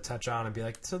just going to touch on and be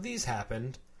like, so these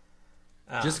happened.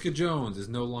 Jessica Jones is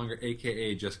no longer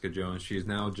AKA Jessica Jones. She is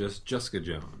now just Jessica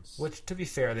Jones. Which, to be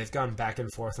fair, they've gone back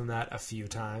and forth on that a few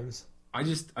times. I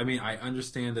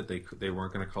understand that they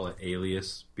weren't going to call it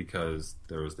Alias because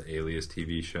there was the Alias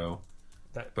TV show.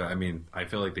 But I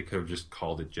feel like they could have just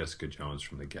called it Jessica Jones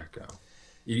from the get-go.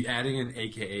 Adding an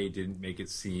AKA didn't make it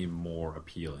seem more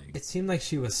appealing. It seemed like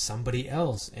she was somebody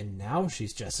else, and now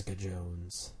she's Jessica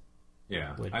Jones.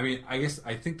 Yeah,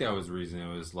 I think that was the reason.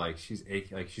 It was like she's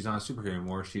not a superhero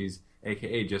anymore. She's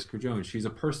AKA Jessica Jones. She's a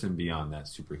person beyond that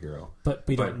superhero. But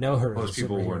we don't know her. Most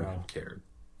people wouldn't have cared.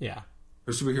 Yeah.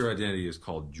 Her superhero identity is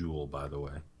called Jewel, by the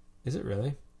way. Is it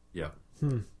really? Yeah.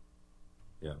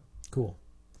 Yeah. Cool.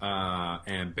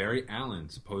 And Barry Allen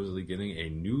supposedly getting a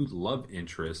new love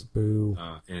interest. Boo.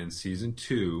 In season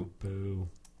 2. Boo.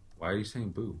 Why are you saying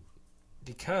boo?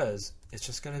 Because it's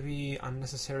just going to be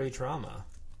unnecessary drama.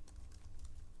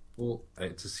 Well,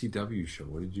 it's a CW show.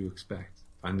 What did you expect?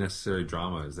 Unnecessary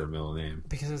drama is their middle name.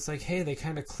 Because it's like, hey, they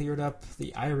kind of cleared up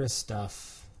the Iris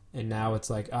stuff, and now it's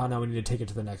like, oh, no, we need to take it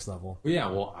to the next level.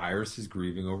 Well, Iris is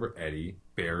grieving over Eddie.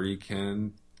 Barry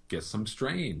can get some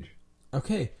strange.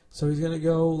 Okay, so he's going to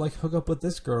go, like, hook up with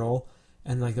this girl,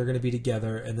 and, like, they're going to be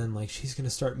together, and then, like, she's going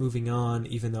to start moving on,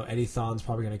 even though Eddie Thawne's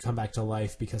probably going to come back to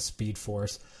life because Speed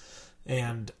Force.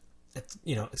 And, it's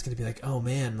going to be like, oh,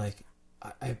 man, like,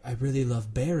 I really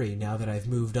love Barry now that I've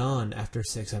moved on after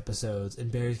 6 episodes.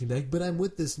 And Barry's going to be like, but I'm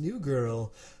with this new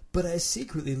girl, but I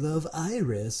secretly love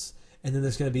Iris. And then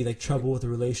there's going to be, like, trouble with the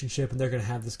relationship, and they're going to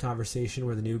have this conversation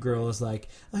where the new girl is like,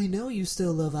 I know you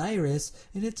still love Iris,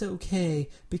 and it's okay,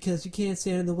 because you can't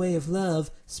stand in the way of love,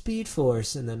 Speed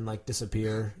Force, and then, like,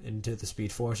 disappear into the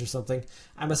Speed Force or something.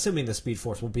 I'm assuming the Speed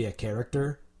Force will be a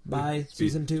character by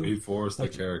season 2. Speed Force,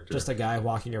 like, the character. Just a guy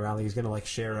walking around. Like he's going to like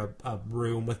share a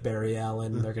room with Barry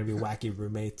Allen. They're going to be wacky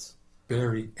roommates.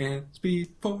 Barry and Speed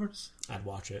Force. I'd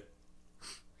watch it.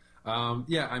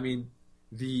 Yeah, I mean,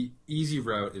 the easy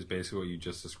route is basically what you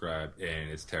just described, and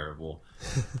it's terrible.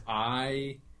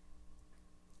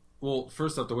 Well,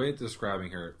 first off, the way it's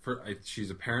describing her, she's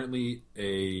apparently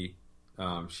the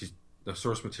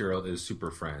source material is Super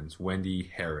Friends,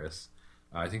 Wendy Harris.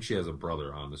 I think she has a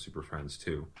brother on the Super Friends,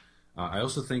 too. I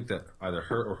also think that either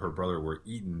her or her brother were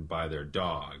eaten by their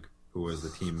dog, who was the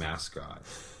team mascot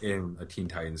in a Teen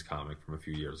Titans comic from a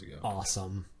few years ago.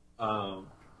 Awesome.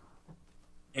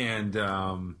 And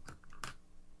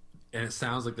it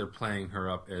sounds like they're playing her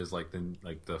up as like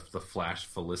the Flash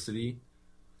Felicity,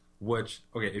 which,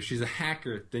 okay, if she's a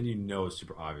hacker, then you know it's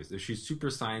super obvious. If she's super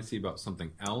sciencey about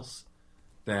something else,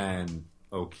 then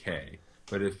okay.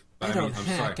 But if I don't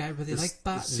hack, I really like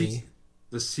botany.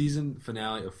 The season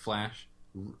finale of Flash,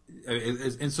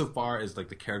 insofar as like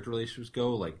the character relationships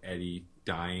go, like Eddie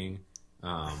dying,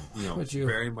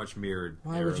 very much mirrored.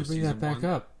 Why would you bring that back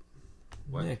up,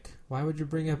 What? Nick? Why would you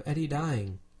bring up Eddie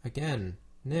dying again,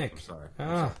 Nick? I'm sorry.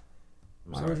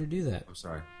 Why would you do that? I'm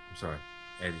sorry,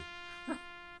 Eddie.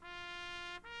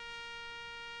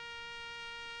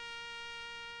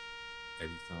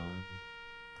 Eddie's on.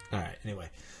 All right. Anyway,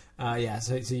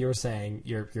 so you were saying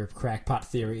your crackpot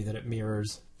theory that it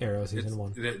mirrors Arrow season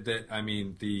 1. That I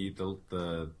mean,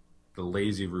 the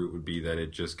lazy route would be that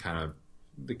it just kind of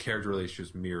the character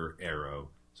relationships mirror Arrow.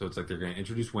 So it's like they're going to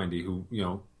introduce Wendy, who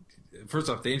first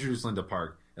off they introduced Linda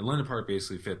Park, and Linda Park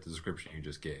basically fit the description you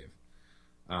just gave,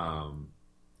 or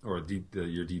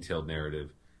your detailed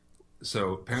narrative.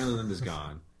 So apparently Linda's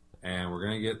gone. And we're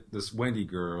going to get this Wendy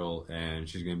girl, and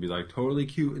she's going to be, like, totally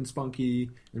cute and spunky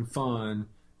and fun,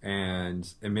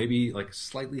 and maybe, like,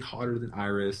 slightly hotter than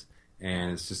Iris,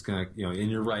 and it's just going to, and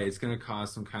you're right, it's going to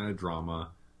cause some kind of drama,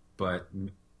 but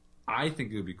I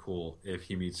think it would be cool if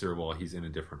he meets her while he's in a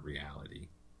different reality.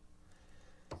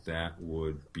 That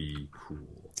would be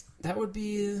cool. That would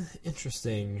be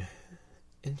interesting.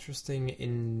 Interesting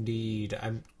indeed.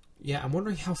 I'm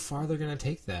wondering how far they're going to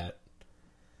take that.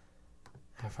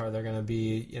 How far they're going to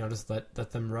be, just let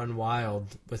them run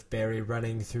wild with Barry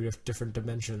running through different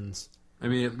dimensions. I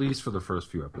mean, at least for the first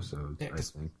few episodes, I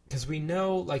think. Because we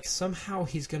know, like, somehow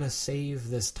he's going to save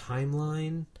this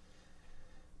timeline,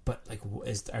 but, like,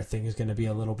 are things going to be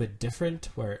a little bit different,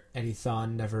 where Eddie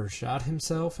Thawne never shot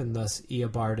himself, and thus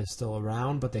Eobard is still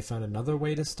around, but they found another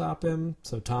way to stop him,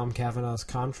 so Tom Cavanaugh's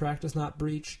contract is not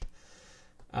breached?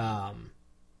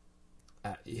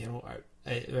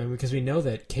 Because we know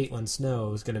that Caitlin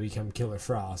Snow is going to become Killer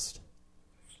Frost,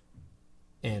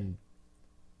 and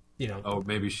oh,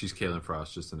 maybe she's Caitlin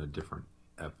Frost just in a different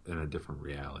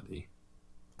reality.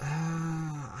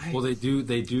 Well, they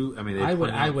do. I mean, I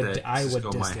would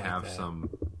Cisco might have some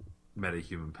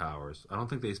metahuman powers. I don't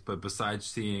think but besides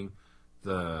seeing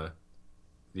the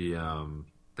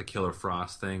Killer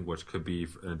Frost thing, which could be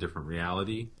in a different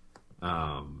reality,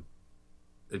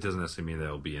 it doesn't necessarily mean that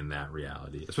it'll be in that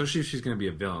reality. Especially if she's going to be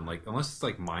a villain. Like, unless it's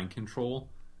like mind control,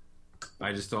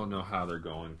 I just don't know how they're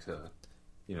going to,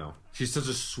 she's such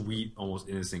a sweet, almost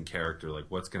innocent character. Like,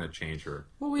 what's going to change her?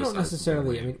 Well, we don't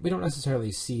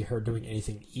necessarily see her doing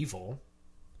anything evil.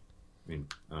 I mean,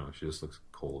 I don't know. She just looks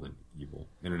cold and evil.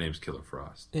 And her name's Killer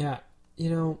Frost. Yeah.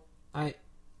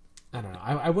 I don't know.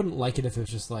 I wouldn't like it if it was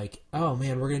just like, oh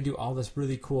man, we're going to do all this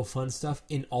really cool, fun stuff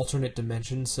in alternate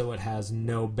dimensions so it has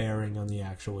no bearing on the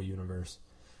actual universe.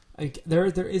 Like, there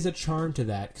is a charm to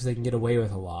that because they can get away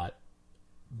with a lot.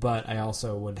 But I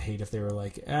also would hate if they were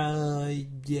like, it's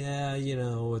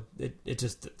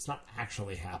not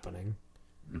actually happening.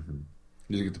 Mm-hmm.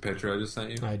 Did you get the picture I just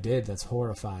sent you? I did. That's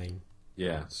horrifying.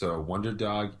 Yeah, so Wonder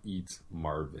Dog eats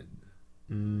Marvin.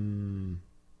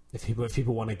 If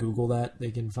people want to Google that,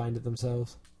 they can find it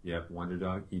themselves. Yep, Wonder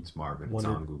Dog eats Marvin. It's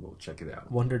on Google. Check it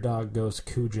out. Wonder Dog Goes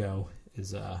Cujo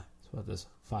is what this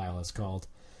file is called.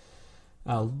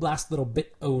 Last little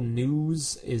bit of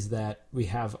news is that we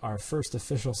have our first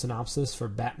official synopsis for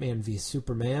Batman v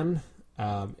Superman,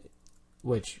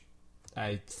 which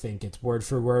I think it's word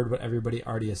for word what everybody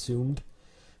already assumed.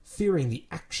 Fearing the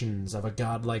actions of a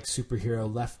godlike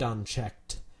superhero left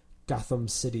unchecked, Gotham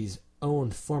City's own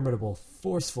formidable,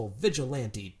 forceful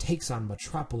vigilante takes on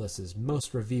Metropolis's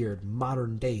most revered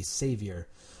modern-day savior,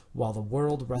 while the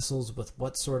world wrestles with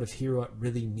what sort of hero it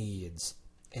really needs.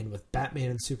 And with Batman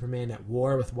and Superman at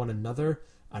war with one another,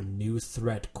 a new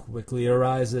threat quickly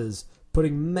arises,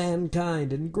 putting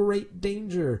mankind in greater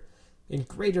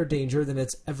danger than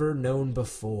it's ever known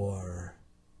before.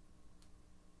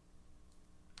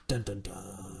 Dun dun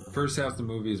dun. First half of the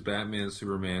movie is Batman and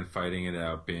Superman fighting it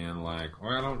out, being like, oh,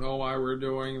 I don't know why we're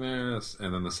doing this.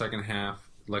 And then the second half,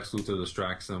 Lex Luthor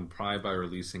distracts them, probably by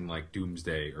releasing like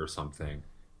Doomsday or something.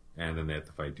 And then they have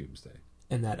to fight Doomsday.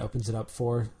 And that opens it up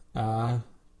for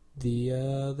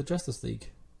the Justice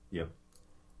League. Yep.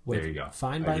 With there you go.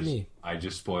 Fine by me. I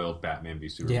just spoiled Batman v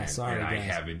Superman, Yeah, sorry, and I guys.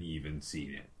 haven't even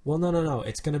seen it. Well, no.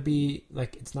 It's going to be,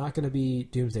 like, it's not going to be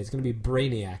Doomsday. It's going to be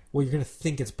Brainiac. Well, you're going to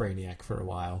think it's Brainiac for a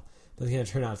while. But it's going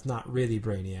to turn out it's not really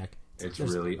Brainiac. It's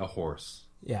really a horse.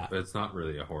 Yeah. But it's not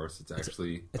really a horse. It's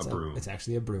actually a broom. It's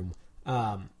actually a broom.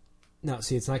 No,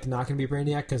 see, it's not going to be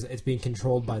Brainiac because it's being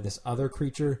controlled by this other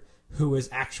creature who is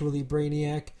actually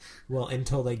Brainiac. Well,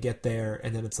 until they get there,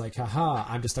 and then it's like, haha,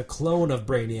 I'm just a clone of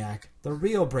Brainiac. The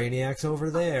real Brainiac's over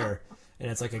there.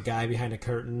 And it's like a guy behind a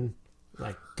curtain,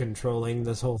 like, controlling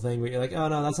this whole thing. Where you're like, oh,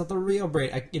 no, that's not the real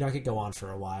Brainiac. I could go on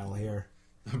for a while here.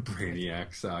 The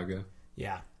Brainiac saga.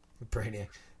 Yeah, Brainiac.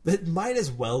 It might as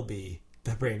well be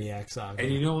the Brainiac saga.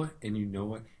 And you know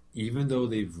what? Even though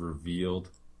they've revealed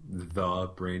the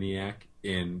Brainiac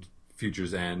in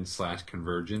Future's End /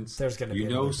 Convergence, there's going to be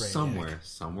another Brainiac.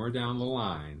 somewhere down the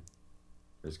line,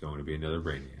 there's going to be another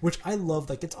Brainiac. Which I love.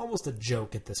 Like, it's almost a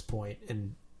joke at this point,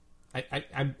 and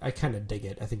I kind of dig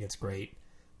it. I think it's great.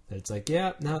 That it's like,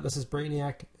 yeah, no, this is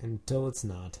Brainiac until it's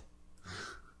not.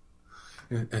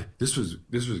 This was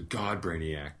God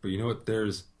Brainiac, but you know what?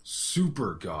 There's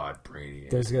Super God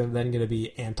Brainiac. There's then going to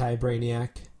be Anti-Brainiac.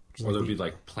 Or there'll be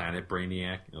like Planet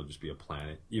Brainiac. It'll just be a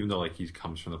planet. Even though like he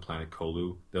comes from the planet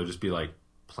Kolu, they'll just be like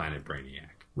Planet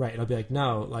Brainiac. Right. It'll be like,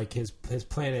 no, like his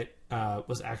planet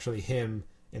was actually him,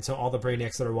 and so all the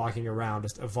Brainiacs that are walking around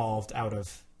just evolved out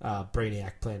of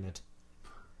Brainiac Planet.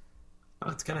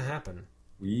 It's going to happen.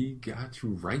 We got to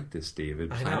write this,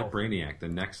 David. I Planet know. Brainiac, the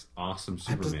next awesome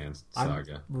Superman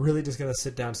saga. I'm really just going to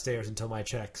sit downstairs until my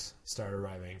checks start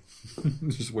arriving.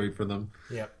 Just wait for them.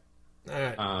 Yep. All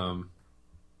right.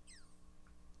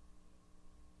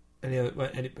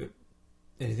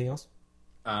 Anything else?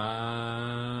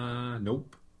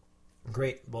 Nope.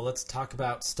 Great. Well, let's talk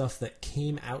about stuff that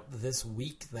came out this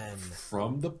week then.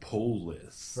 From the poll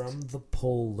list. From the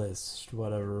poll list,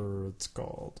 whatever it's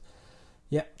called.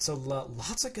 Yeah, so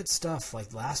lots of good stuff,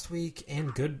 like last week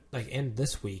and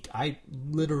this week. I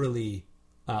literally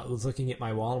was looking at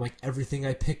my wall, and like everything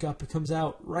I pick up comes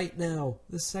out right now,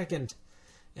 this second.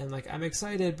 And like I'm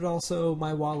excited, but also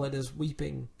my wallet is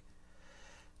weeping.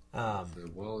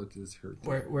 The wallet is hurting.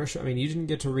 I mean, you didn't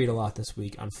get to read a lot this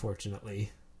week,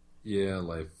 unfortunately. Yeah,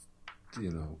 life,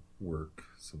 work,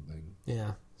 something.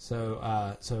 Yeah.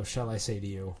 So shall I say to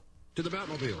you? To the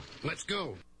Batmobile. Let's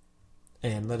go.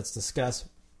 And let us discuss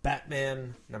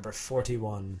Batman number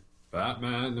 41.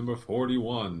 Batman number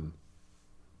 41.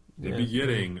 The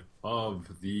beginning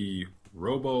of the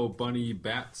Robo Bunny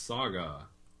Bat Saga.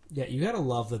 Yeah, you gotta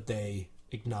love that they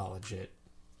acknowledge it.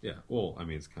 Yeah, well, I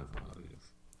mean, it's kind of obvious.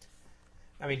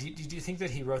 I mean, do you think that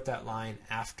he wrote that line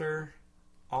after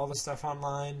all the stuff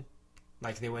online?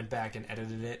 Like they went back and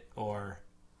edited it, or?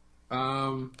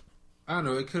 I don't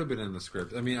know. It could have been in the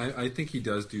script. I mean, I think he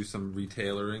does do some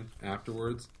retailering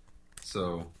afterwards.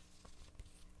 So,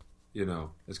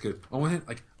 it's good. On one hand,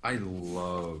 like, I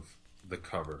love the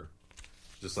cover.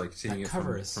 Just like seeing that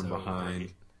it from behind.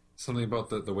 Great. Something about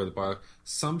the way the bio.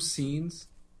 Some scenes,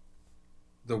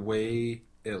 the way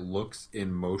it looks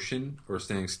in motion or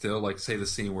staying still, like say the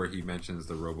scene where he mentions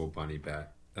the Robo Bunny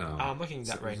Bat. I'm looking at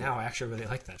that right now. I actually really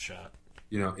like that shot.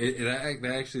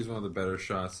 That actually is one of the better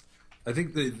shots. I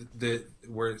think the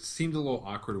where it seemed a little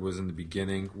awkward was in the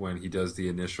beginning when he does the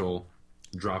initial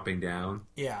dropping down.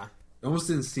 Yeah. It almost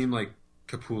didn't seem like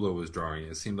Capullo was drawing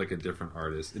it. It seemed like a different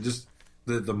artist. It just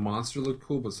the monster looked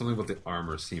cool, but something about the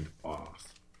armor seemed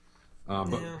off.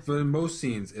 But in most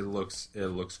scenes it looks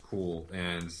cool,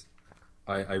 and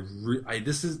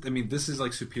this is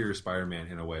like Superior Spider-Man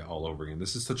in a way all over again.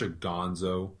 This is such a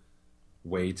gonzo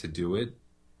way to do it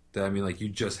that, I mean, like, you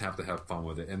just have to have fun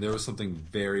with it. And there was something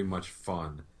very much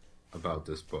fun about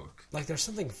this book. Like, there's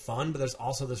something fun, but there's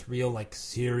also this real, like,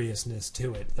 seriousness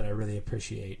to it that I really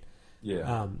appreciate.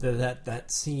 Yeah.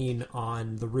 That scene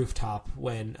on the rooftop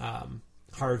when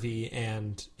Harvey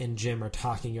and Jim are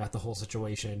talking about the whole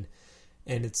situation,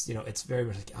 and it's it's very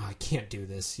much like, oh, I can't do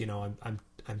this.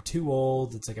 I'm too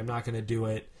old. It's like I'm not going to do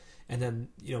it. And then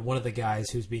one of the guys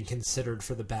who's being considered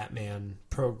for the Batman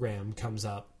program comes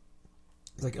up.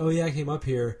 It's like, oh yeah, I came up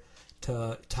here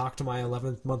to talk to my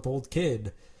 11-month-old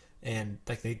kid, and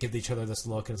like they give each other this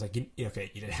look, and it's like, okay,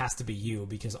 it has to be you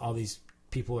because all these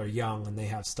people are young and they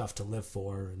have stuff to live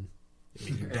for, and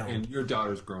you don't. And your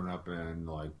daughter's grown up, and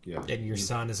like, yeah, and your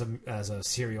son is a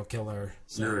serial killer.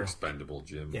 So, you're expendable,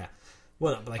 Jim. Yeah,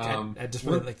 Well, no, but like I just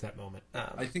really like that moment.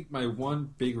 I think my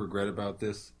one big regret about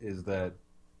this is that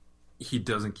he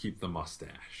doesn't keep the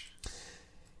mustache.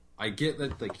 I get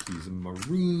that like he's a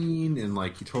Marine and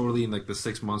like he totally in like the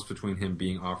 6 months between him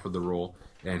being offered the role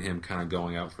and him kind of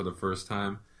going out for the first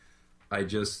time. I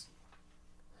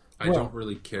don't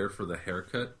really care for the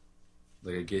haircut.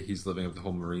 Like I get he's living up the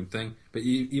whole Marine thing, but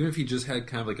even if he just had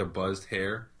kind of like a buzzed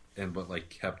hair but like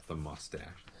kept the mustache.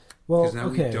 Well,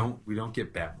 because now we don't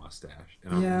get Bat mustache,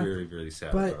 and I'm very very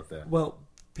sad about that. Well,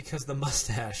 because the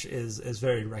mustache is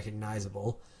very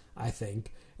recognizable, I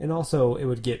think, and also it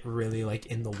would get really like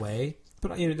in the way.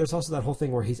 But there's also that whole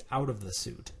thing where he's out of the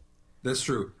suit. That's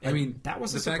true. And I mean, that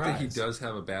was the a surprise. fact that he does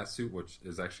have a bat suit, which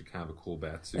is actually kind of a cool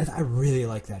bat suit. I really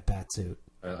like that bat suit.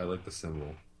 I like the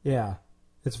symbol. Yeah,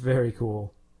 it's very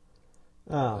cool.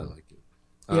 I like it.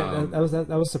 Yeah, that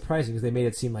was surprising because they made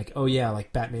it seem like, oh yeah,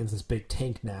 like Batman's this big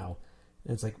tank now,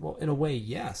 and it's like, well, in a way,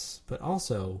 yes, but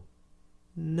also,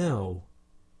 no.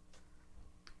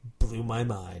 Blew my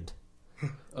mind.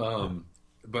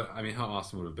 But I mean, how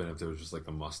awesome would it have been if there was just like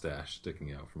a mustache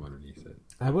sticking out from underneath it?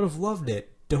 I would have loved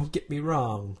it. Don't get me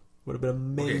wrong. Would have been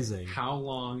amazing. Okay, how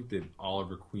long did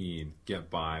Oliver Queen get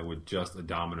by with just a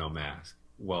domino mask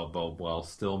while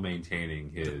still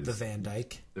maintaining his the Van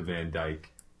Dyke? The Van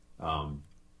Dyke,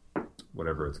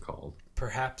 whatever it's called.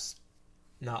 Perhaps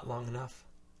not long enough.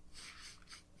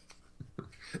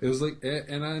 It was like,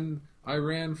 and I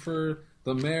ran for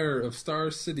the mayor of Star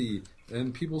City,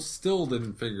 and people still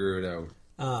didn't figure it out.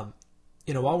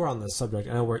 While we're on this subject,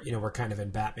 I know we're kind of in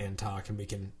Batman talk, and we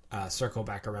can circle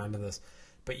back around to this.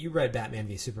 But you read Batman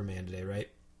v Superman today, right?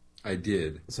 I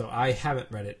did. So I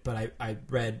haven't read it, but I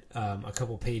read a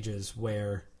couple pages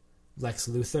where Lex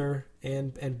Luthor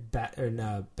and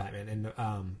Batman and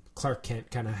Clark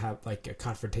Kent kind of have like a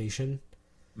confrontation,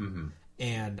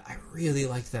 and I really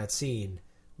liked that scene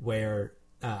where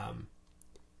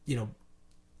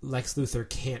Lex Luthor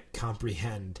can't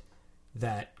comprehend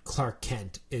that Clark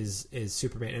Kent is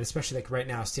Superman, and especially like right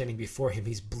now standing before him,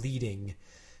 he's bleeding.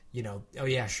 Oh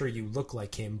yeah, sure you look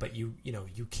like him, but you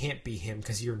can't be him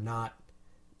because you're not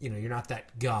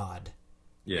that god.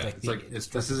 Yeah, like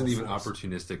this isn't even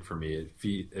opportunistic for me.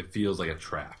 It feels like a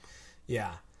trap.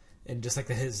 Yeah, and just like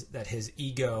his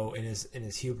ego and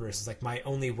his hubris is like, my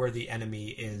only worthy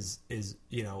enemy is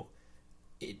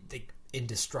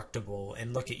indestructible,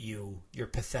 and look at you, you're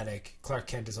pathetic. Clark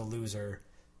Kent is a loser.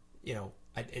 You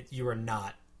are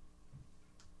not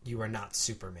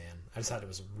Superman. I just thought it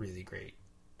was really great.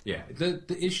 Yeah,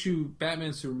 the issue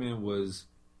Batman Superman was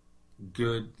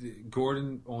good.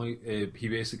 Gordon he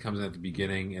basically comes in at the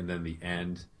beginning and then the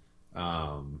end.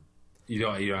 You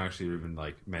don't actually even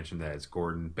like mention that it's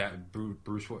Gordon.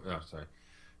 Bruce. Sorry,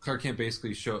 Clark Kent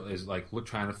basically is like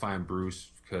trying to find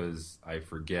Bruce because I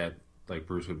forget like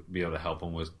Bruce would be able to help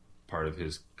him with part of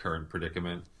his current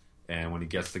predicament. And when he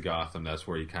gets to Gotham, that's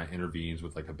where he kind of intervenes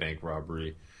with like a bank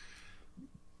robbery.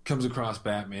 Comes across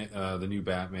Batman, the new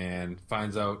Batman,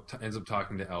 ends up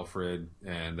talking to Alfred,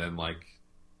 and then like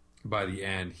by the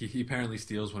end, he apparently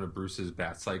steals one of Bruce's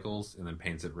bat cycles and then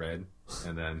paints it red,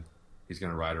 and then he's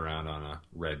going to ride around on a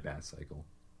red bat cycle.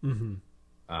 Mm-hmm.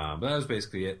 But that was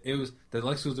basically it. It was the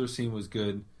Lex Luthor scene was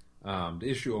good. The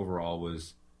issue overall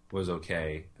was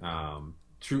okay.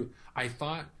 I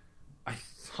thought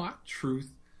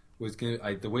Truth was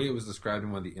the way it was described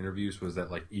in one of the interviews was that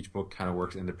like each book kind of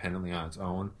works independently on its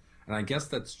own, and I guess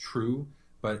that's true.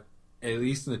 But at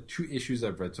least in the 2 issues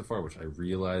I've read so far, which I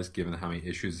realize, given how many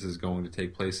issues this is going to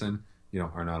take place in,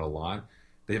 are not a lot.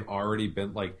 They've already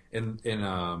been like in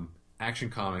Action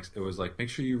Comics, it was like make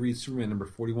sure you read Superman number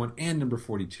 41 and number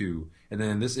 42, and then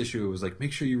in this issue it was like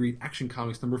make sure you read Action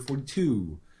Comics number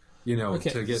 42,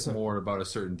 to get more about a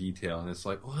certain detail, and it's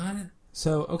like what.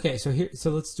 So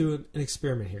let's do an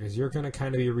experiment here, because you're going to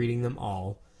kind of be reading them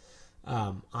all.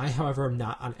 I, however, am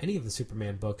not on any of the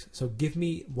Superman books, so give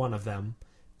me one of them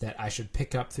that I should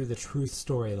pick up through the Truth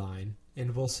storyline,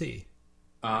 and we'll see.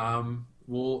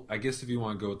 Well, I guess if you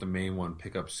want to go with the main one,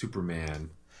 pick up Superman.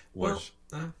 Which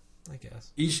I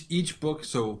guess each book.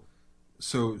 So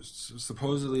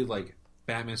supposedly, like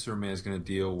Batman, Superman is going to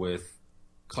deal with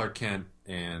Clark Kent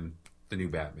and the new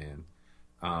Batman.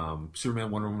 Superman,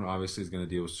 Wonder Woman obviously is going to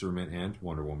deal with Superman and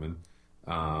Wonder Woman.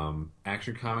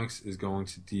 Action Comics is going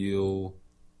to deal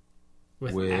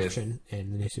with Action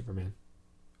and the new Superman.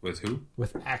 With who?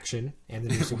 With Action and the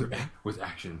new Superman. With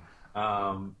Action.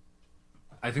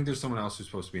 I think there's someone else who's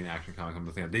supposed to be in Action Comics. I'm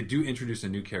thinking they do introduce a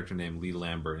new character named Lee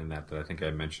Lambert in that I think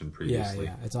I mentioned previously.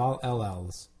 Yeah. It's all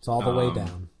LLs. It's all the way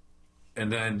down. And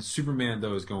then Superman,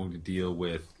 though, is going to deal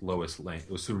with Lois Lane.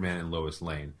 It was Superman and Lois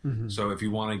Lane. Mm-hmm. So if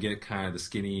you want to get kind of the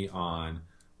skinny on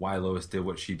why Lois did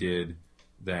what she did,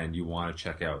 then you want to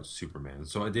check out Superman.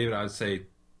 So, David, I'd say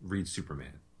read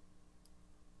Superman.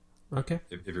 Okay.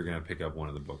 If you're going to pick up one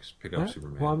of the books, pick up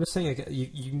Superman. Well, I'm just saying, like,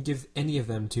 you can give any of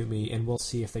them to me, and we'll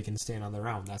see if they can stand on their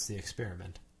own. That's the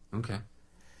experiment. Okay.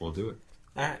 We'll do it.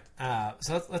 All right.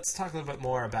 So let's talk a little bit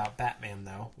more about Batman,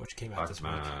 though, which came out this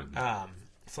week.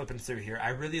 Flipping through here, I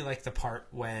really like the part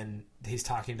when he's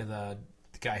talking to the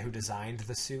guy who designed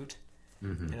the suit.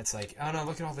 And it's like, oh no,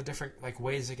 look at all the different like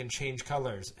ways it can change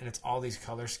colors, and it's all these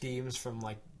color schemes from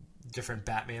like different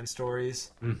Batman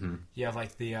stories. You have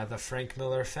like the Frank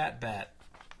Miller Fat Bat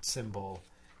symbol.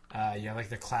 You have like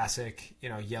the classic,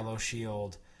 yellow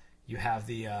shield. You have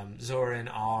the Zorin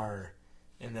R,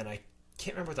 and then I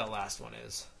can't remember what that last one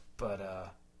is, but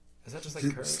is that just like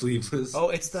current? Sleeveless? Oh,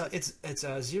 it's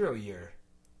 0 year.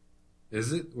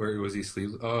 Is it? Where was he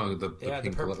sleeveless? Oh, the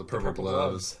purple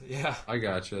gloves. Yeah. I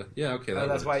gotcha. Yeah, okay.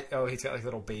 That's why. Oh, he's got like a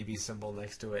little baby symbol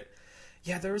next to it.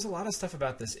 Yeah, there was a lot of stuff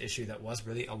about this issue that was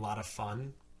really a lot of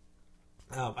fun.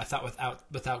 I thought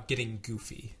without getting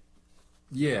goofy.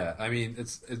 Yeah, I mean,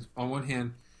 it's on one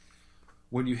hand,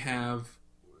 when you have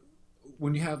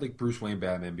like Bruce Wayne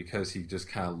Batman, because he just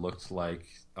kind of looked like,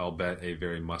 I'll bet, a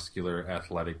very muscular,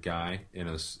 athletic guy in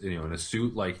a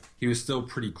suit. Like, he was still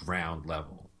pretty ground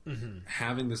level.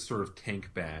 Having this sort of tank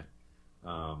bat,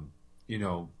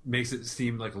 makes it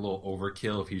seem like a little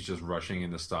overkill if he's just rushing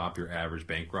in to stop your average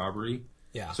bank robbery.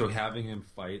 Yeah. So having him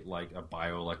fight like a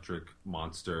bioelectric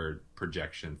monster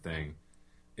projection thing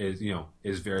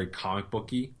is very comic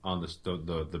booky on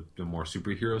the more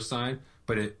superhero side,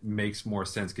 but it makes more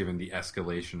sense given the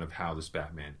escalation of how this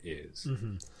Batman is.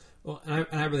 Well, and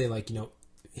I really like,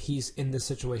 he's in this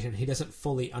situation. He doesn't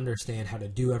fully understand how to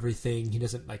do everything. He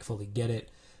doesn't like fully get it.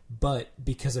 But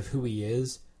because of who he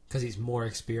is, because he's more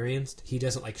experienced, he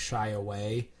doesn't like shy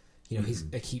away. He's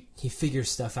like he figures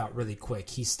stuff out really quick.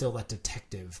 He's still that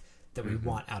detective that we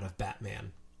want out of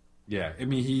Batman. Yeah, I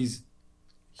mean he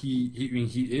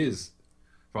is.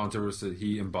 Von said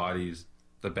he embodies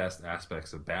the best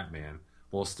aspects of Batman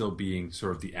while still being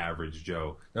sort of the average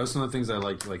Joe. That was some of the things I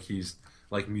liked. Like he's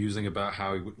like musing about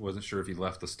how he wasn't sure if he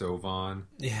left the stove on.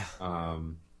 Yeah.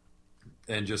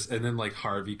 And then like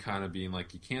Harvey kind of being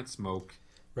like, you can't smoke.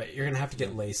 Right, you're gonna have to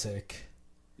get LASIK.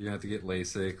 You're gonna have to get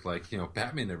LASIK. Like,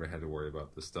 Batman never had to worry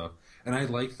about this stuff. And I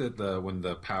like that when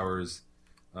the Powers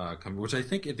come, which I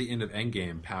think at the end of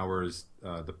Endgame, Powers,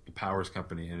 the Powers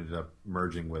company ended up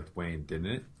merging with Wayne, didn't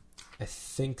it? I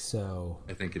think so.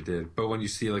 I think it did. But when you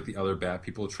see like the other Bat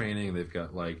people training, they've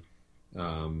got like,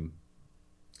 I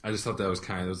just thought that was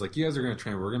it was like, you guys are gonna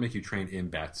train. We're gonna make you train in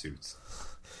bat suits.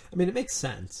 I mean, it makes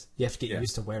sense. You have to get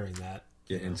used to wearing that.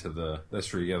 Get into that's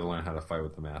true. You got to learn how to fight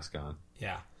with the mask on.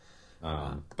 Yeah.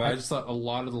 But I just thought a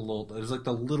lot of there's like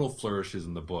the little flourishes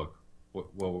in the book.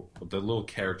 Well, the little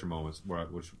character moments,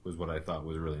 which was what I thought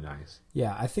was really nice.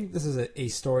 Yeah, I think this is a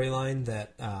storyline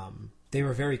that they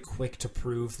were very quick to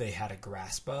prove they had a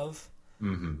grasp of.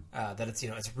 That it's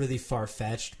it's really far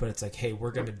fetched, but it's like, hey,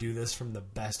 we're going to do this from the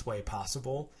best way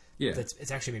possible. Yeah,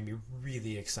 it's actually made me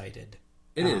really excited.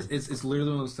 It is. It's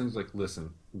literally one of those things like, listen,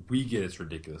 we get it's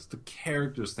ridiculous. The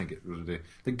characters think it's ridiculous.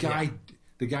 The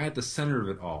guy at the center of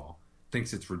it all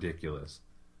thinks it's ridiculous.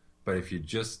 But if you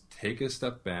just take a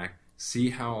step back, see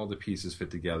how all the pieces fit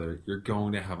together, you're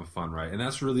going to have a fun ride. And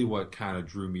that's really what kind of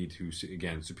drew me to,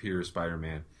 again, Superior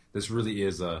Spider-Man. This really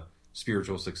is a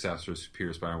spiritual successor of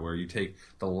Superior Spider-Man, where you take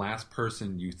the last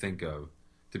person you think of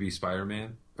to be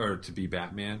Spider-Man, or to be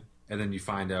Batman, and then you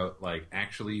find out, like,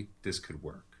 actually, this could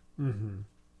work.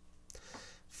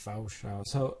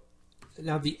 So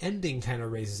now the ending kind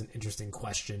of raises an interesting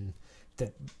question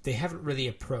that they haven't really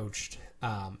approached,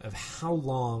 of how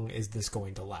long is this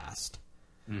going to last?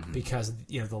 Because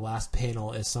the last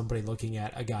panel is somebody looking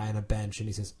at a guy on a bench and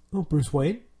he says, "Oh, Bruce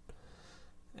Wayne,"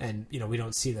 and we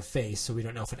don't see the face, so we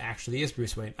don't know if it actually is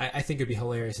Bruce Wayne. I think it'd be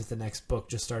hilarious if the next book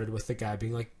just started with the guy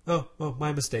being like, "Oh,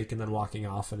 my mistake," and then walking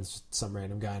off, and it's just some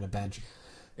random guy on a bench.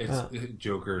 It's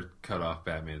Joker cut off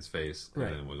Batman's face and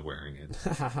then was wearing it.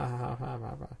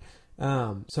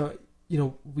 So,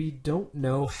 we don't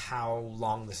know how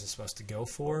long this is supposed to go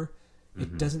for.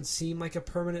 It doesn't seem like a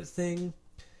permanent thing.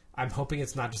 I'm hoping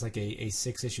it's not just like a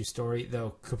 6-issue story,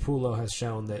 though Capullo has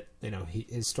shown that,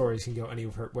 his stories can go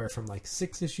anywhere from like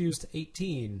 6 issues to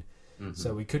 18.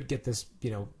 So we could get this,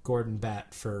 Gordon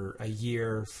Bat for a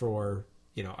year, for,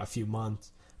 a few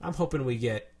months. I'm hoping we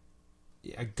get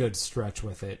a good stretch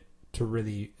with it to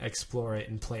really explore it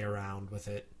and play around with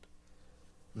it.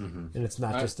 And it's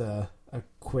not just a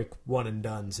quick one and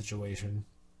done situation.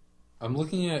 I'm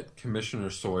looking at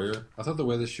Commissioner Sawyer. I thought the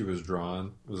way that she was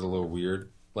drawn was a little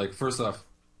weird. Like, first off,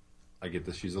 I get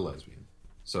that she's a lesbian.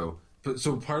 So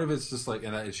part of it's just like,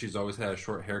 she's always had a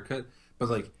short haircut, but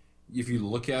like if you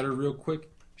look at her real quick,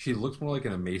 she looks more like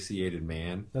an emaciated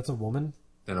man That's a woman?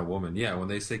 than a woman. Yeah, when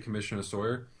they say Commissioner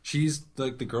Sawyer, she's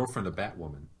like the girlfriend of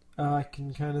Batwoman. I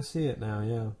can kind of see it now,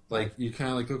 yeah. Like, you kind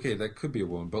of like, okay, that could be a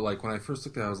woman, but like when I first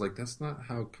looked at it, I was like, that's not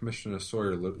how Commissioner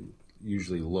Sawyer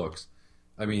usually looks.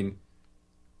 I mean,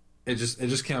 it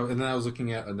just came out, and then I was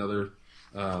looking at another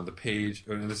the page,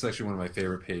 and this is actually one of my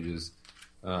favorite pages,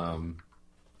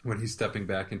 when he's stepping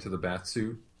back into the bat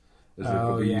suit.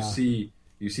 Oh, but yeah.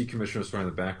 you see Commissioner Sawyer in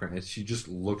the background, and she just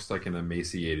looks like an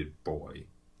emaciated boy,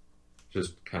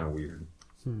 just kind of weird.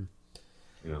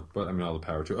 You know, but I mean, all the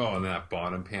power to. Oh, and that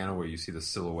bottom panel where you see the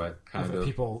silhouette kind of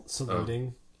people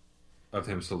saluting. of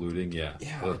him saluting. Yeah,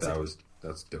 Yeah, I thought it's like-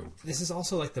 that's dope. This is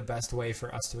also like the best way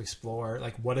for us to explore,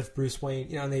 like, what if Bruce Wayne,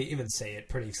 you know, and they even say it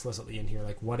pretty explicitly in here,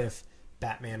 like, what if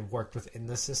Batman worked within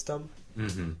the system?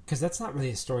 Because that's not really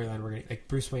a storyline we're going to, like,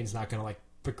 Bruce Wayne's not going to, like,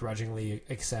 begrudgingly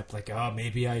accept, like, oh,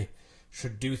 maybe I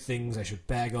should do things, I should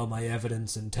bag all my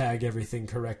evidence and tag everything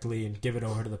correctly and give it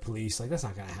over to the police. Like, that's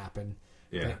not going to happen.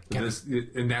 Yeah, Like,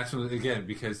 and that's when, again,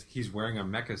 because he's wearing a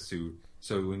mecha suit.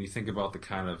 So when you think about the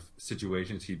kind of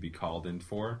situations he'd be called in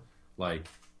for, like,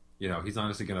 you know, he's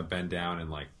honestly going to bend down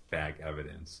and like bag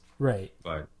evidence. Right.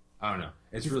 But I don't know.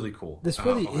 It's really cool. This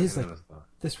really is I like had another thought.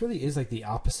 this really is like the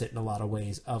opposite in a lot of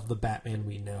ways of the Batman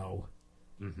we know,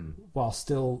 while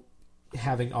still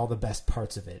having all the best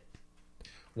parts of it.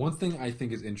 One thing I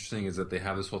think is interesting is that they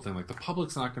have this whole thing like the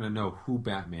public's not going to know who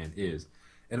Batman is,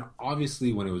 and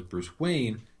obviously when it was Bruce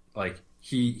Wayne, like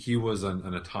he was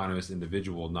an autonomous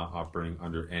individual, not operating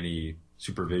under any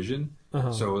supervision.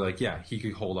 So like, yeah, he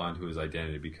could hold on to his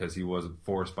identity because he wasn't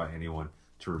forced by anyone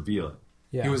to reveal it.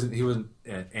 Yeah. He wasn't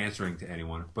answering to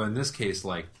anyone. But in this case,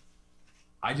 like,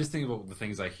 I just think about the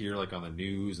things I hear like on the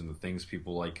news and the things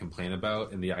people like complain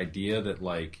about, and the idea that,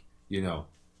 like, you know,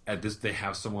 at this they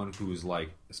have someone who's like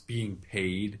being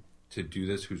paid to do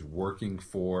this, who's working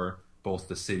for both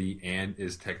the city and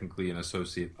is technically an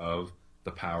associate of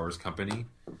the Powers company,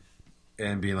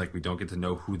 and being like, we don't get to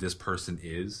know who this person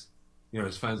is. You know,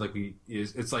 it finds like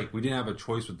it's like we didn't have a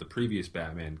choice with the previous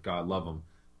Batman, God love him,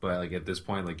 but like at this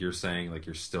point, like you're saying, like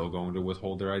you're still going to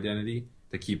withhold their identity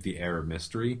to keep the air of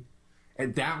mystery.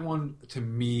 And that one, to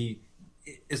me,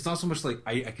 it's not so much like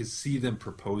I could see them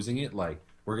proposing it, like,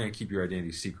 we're going to keep your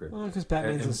identity secret. Well, because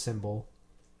Batman's a symbol.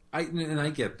 I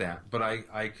get that, but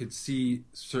I could see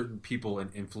certain people in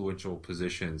influential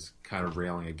positions kind of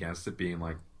railing against it, being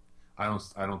like, I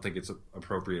don't think it's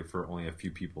appropriate for only a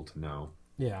few people to know.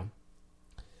 Yeah.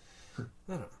 I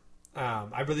don't know.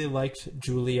 I really liked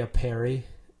Julia Perry,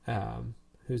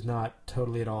 who's not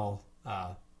totally at all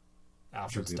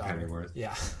Alfred's Julia daughter. Pennyworth.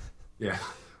 Yeah. Yeah.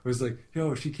 It was like,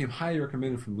 yo, she came highly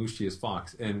recommended from Lucius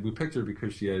Fox, and we picked her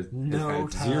because she has No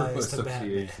had zero ties to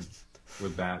association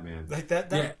with Batman. Like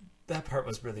that Yeah. that part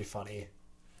was really funny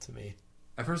to me.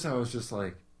 At first, I was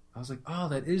like, oh,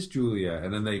 that is Julia.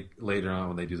 And then they later on,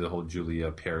 when they do the whole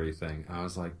Julia Perry thing, I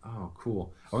was like, oh,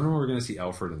 cool. I wonder when we're going to see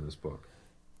Alfred in this book.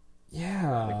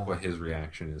 Yeah. Like what his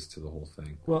reaction is to the whole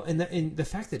thing. Well, and the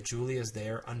fact that Julia's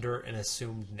there under an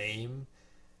assumed name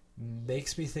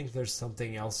makes me think there's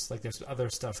something else. Like there's other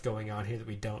stuff going on here that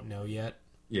we don't know yet.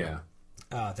 Yeah.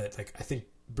 That like I think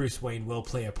Bruce Wayne will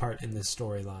play a part in this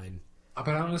storyline. But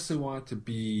I honestly want it to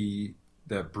be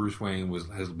that Bruce Wayne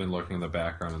has been lurking in the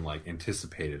background and like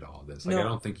anticipated all this. Like, No. I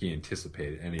don't think he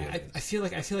anticipated any of it. I feel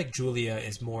like Julia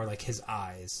is more like his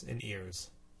eyes and ears.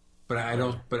 But I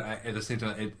don't. But at the same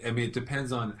time, it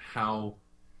depends on how,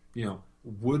 you know,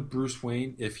 would Bruce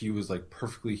Wayne, if he was like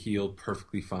perfectly healed,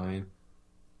 perfectly fine,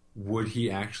 would he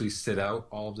actually sit out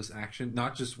all of this action?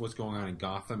 Not just what's going on in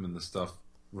Gotham and the stuff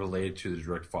related to the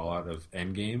direct fallout of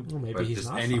Endgame, Well, maybe but he's just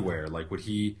not anywhere. Like, would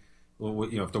he? Well,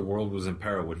 you know, if the world was in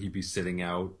peril, would he be sitting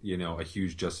out, you know, a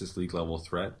huge Justice League level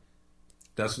threat?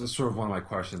 That's sort of one of my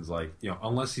questions. Like, you know,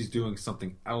 unless he's doing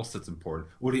something else that's important,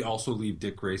 would he also leave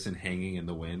Dick Grayson hanging in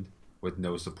the wind with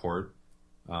no support?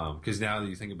 Because now that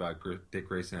you think about it, Dick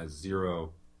Grayson has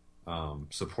zero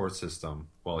support system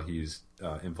while he's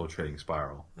infiltrating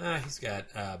Spiral. He's got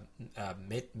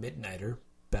Midnighter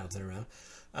bouncing around.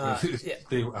 Yeah.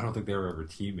 I don't think they were ever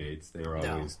teammates. They were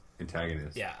always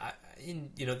antagonists. Yeah,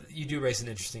 you know, you do raise an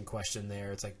interesting question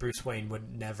there. It's like Bruce Wayne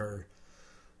would never.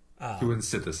 He wouldn't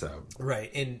sit this out.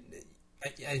 Right, and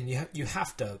you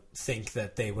have to think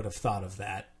that they would have thought of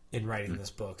that in writing this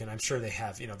book, and I'm sure they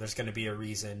have. You know, there's going to be a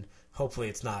reason. Hopefully,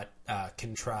 it's not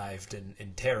contrived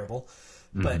and terrible,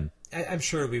 but I'm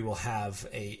sure we will have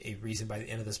a reason by the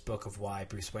end of this book of why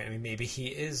Bruce Wayne. I mean, maybe he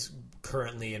is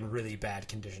currently in really bad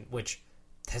condition, which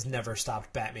has never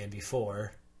stopped Batman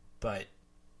before, but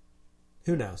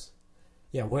Who knows?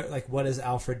 Yeah, what is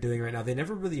Alfred doing right now? They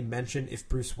never really mention if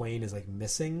Bruce Wayne is like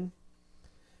missing,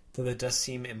 though that does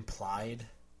seem implied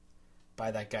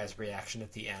by that guy's reaction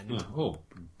at the end.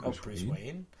 Bruce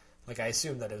Wayne. Like, I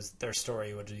assume that their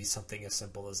story would be something as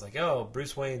simple as like, oh,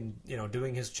 Bruce Wayne,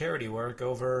 doing his charity work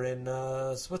over in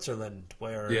Switzerland,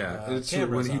 where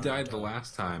when he died the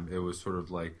last time, it was sort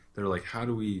of like they're like, how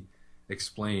do we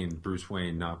explain Bruce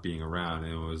Wayne not being around?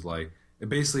 And it was like,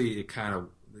 it kind of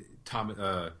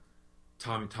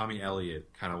Tommy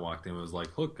Elliott kind of walked in and was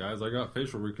like, look, guys, I got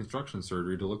facial reconstruction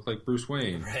surgery to look like Bruce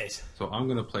Wayne. Right. So I'm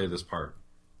going to play this part.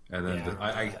 And then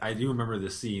I do remember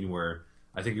the scene where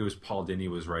I think it was Paul Dini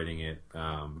was writing it.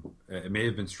 It may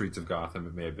have been Streets of Gotham.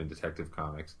 It may have been Detective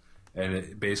Comics. And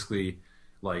it basically,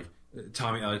 like,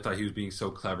 Tommy Elliott thought he was being so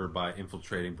clever by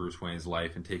infiltrating Bruce Wayne's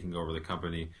life and taking over the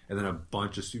company. And then a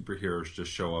bunch of superheroes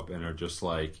just show up and are just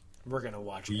like, we're going to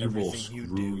watch we everything will you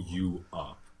screw do. you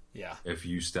up. Yeah. If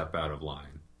you step out of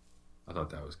line. I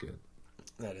thought that was good.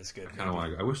 That is good. I kind of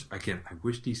want to. I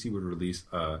wish DC would release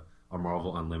a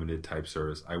Marvel Unlimited type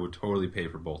service. I would totally pay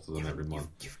for both of them every month.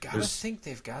 You've got to think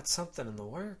they've got something in the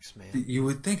works, man. You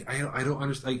would think. I don't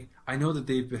understand. I know that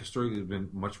they've historically been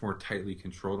much more tightly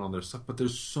controlled on their stuff, but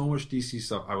there's so much DC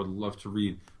stuff I would love to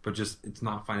read, but just it's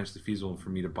not financially feasible for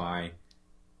me to buy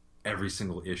every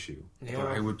single issue. Yeah. But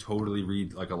I would totally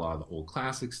read like a lot of the old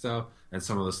classic stuff and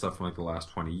some of the stuff from like the last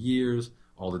 20 years,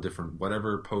 all the different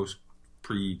whatever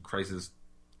pre-crisis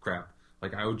crap.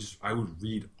 Like I would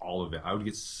read all of it. I would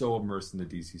get so immersed in the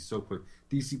DC so quick.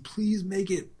 DC, please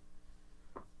make it.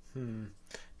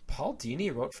 Paul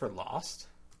Dini wrote for Lost?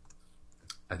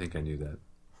 I think I knew that.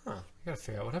 Huh. I gotta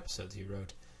figure out what episodes he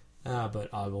wrote. But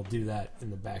I will do that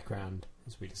in the background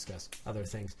as we discuss other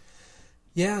things.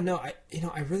 Yeah, no, I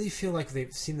really feel like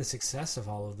they've seen the success of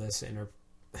all of this and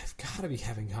have got to be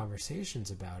having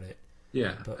conversations about it.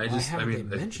 Yeah, but why haven't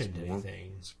they mentioned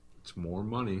anything? It's more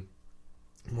money.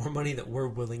 More money that we're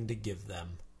willing to give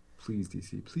them. Please,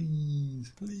 DC,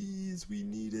 please. Please, we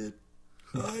need it.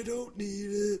 I don't need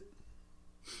it.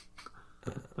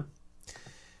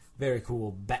 Very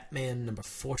cool. Batman number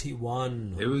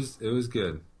 41. It was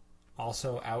good.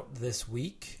 Also out this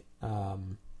week.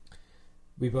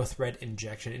 We both read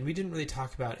Injection, and we didn't really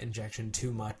talk about Injection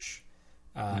too much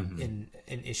in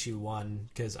issue 1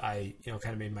 because I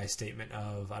kind of made my statement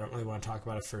of I don't really want to talk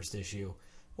about a first issue.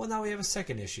 Well, now we have a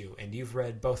second issue, and you've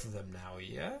read both of them now,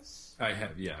 yes? I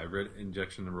have, yeah. I read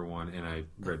Injection number 1, and I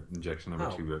read Injection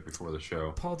number 2 right before the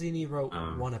show. Paul Dini wrote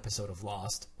one episode of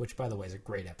Lost, which, by the way, is a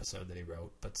great episode that he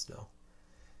wrote, but still.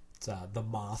 It's The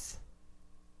Moth.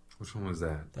 Which one was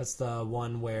that? That's the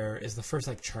one where is the first,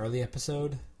 Charlie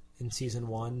episode in season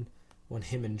 1 when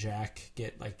him and Jack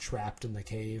get, trapped in the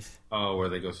cave. Oh, where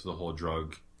they go through the whole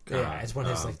drug. Yeah, it's when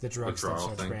his, the drug stuff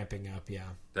starts ramping up, yeah.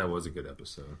 That was a good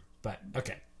episode. But,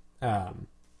 okay.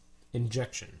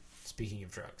 Injection, speaking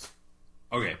of drugs.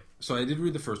 Okay, so I did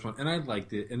read the first one, and I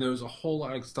liked it, and there was a whole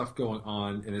lot of stuff going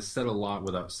on, and it said a lot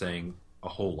without saying a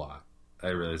whole lot. I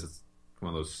realize it's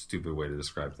one of those stupid way to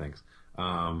describe things.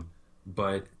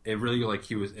 But it really,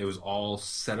 it was all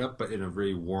set up, but in a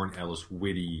very Warren Ellis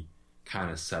witty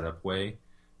kind of setup way.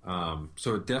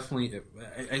 So it definitely,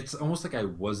 it's almost like I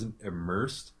wasn't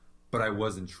immersed, but I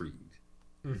was intrigued.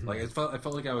 Mm-hmm. I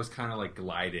felt like I was kind of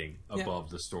gliding above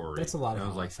the story. That's a lot of. I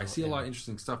was like, I see a lot of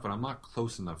interesting stuff, but I'm not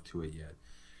close enough to it yet.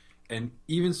 And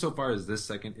even so far as this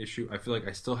second issue, I feel like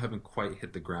I still haven't quite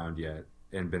hit the ground yet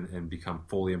and become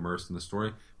fully immersed in the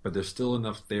story. But there's still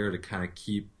enough there to kind of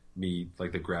keep me, the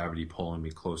gravity pulling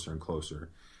me closer and closer.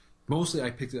 Mostly,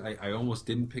 I picked it. I almost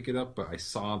didn't pick it up, but I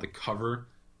saw the cover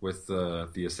with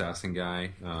the assassin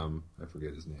guy. I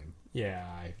forget his name. Yeah,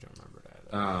 I don't remember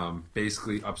that.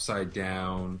 Basically upside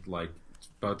down,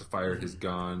 about to fire his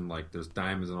gun. There's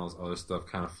diamonds and all this other stuff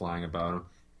kind of flying about him.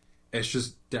 It's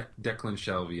just Declan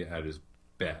Shalvey at his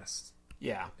best.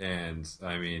 Yeah. And,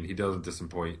 he doesn't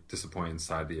disappoint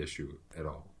inside the issue at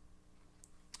all.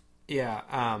 Yeah,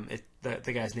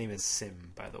 the guy's name is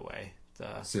Sim, by the way.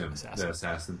 Sim, assassin. The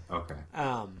assassin? Okay.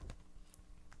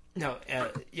 No,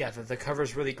 the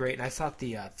cover's really great, and I thought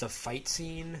the fight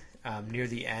scene near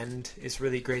the end is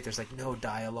really great. There's no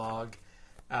dialogue,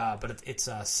 but it's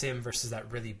Sim versus that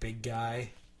really big guy.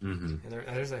 Mm-hmm.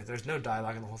 And there's no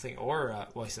dialogue in the whole thing, or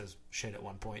he says shit at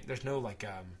one point. There's no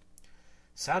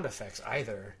sound effects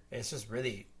either. It's just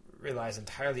really relies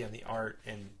entirely on the art,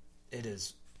 and it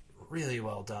is really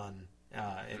well done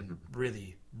and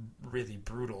really, really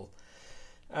brutal.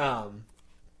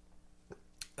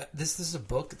 This is a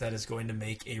book that is going to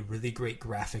make a really great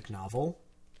graphic novel,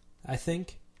 I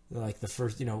think. Like the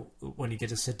first, when you get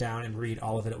to sit down and read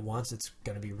all of it at once, it's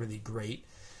going to be really great.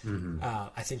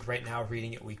 I think right now,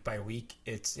 reading it week by week,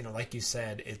 it's, like you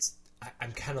said,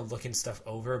 I'm kind of looking stuff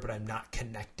over, but I'm not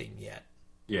connecting yet.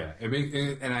 Yeah,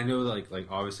 and I know like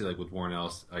obviously like with Warren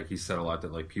Ellis, like he said a lot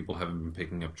that like people haven't been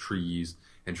picking up Trees,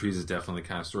 and Trees is definitely the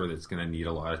kind of story that's going to need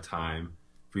a lot of time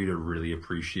for you to really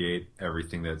appreciate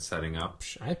everything that's setting up.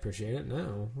 I appreciate it.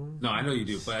 No, I know you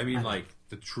do, but I mean like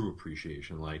the true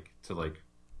appreciation, like to like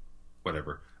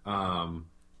whatever.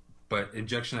 But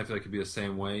Injection, I feel like could be the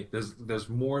same way. There's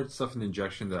more stuff in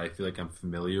Injection that I feel like I'm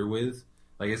familiar with.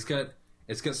 Like it's got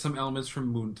some elements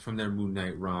from their Moon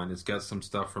Knight run. It's got some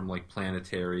stuff from like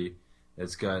Planetary.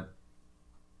 It's got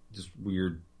just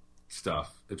weird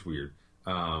stuff. It's weird,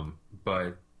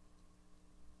 but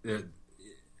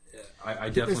I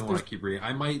definitely want to keep reading.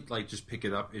 I might like just pick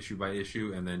it up issue by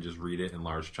issue and then just read it in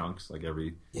large chunks, like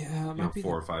every 4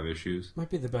 or 5 issues. Might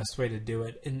be the best way to do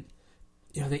it. And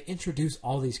they introduce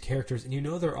all these characters,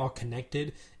 and they're all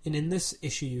connected. And in this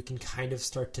issue, you can kind of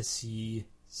start to see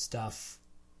stuff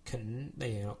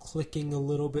clicking a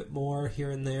little bit more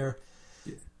here and there.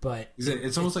 Yeah. But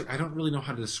it's almost like I don't really know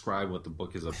how to describe what the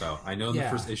book is about. I know in the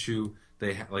first issue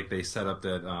they set up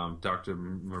that Dr.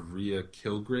 Maria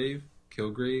Kilgrade.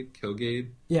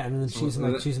 Yeah, and then she's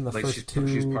in the first two.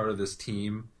 She's part of this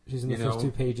team. She's in the first 2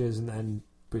 pages, and then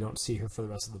we don't see her for the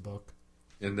rest of the book.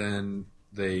 And then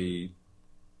she's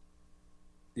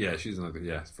in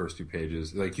the first 2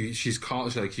 pages. Like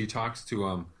she talks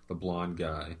to the blonde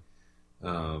guy.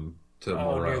 To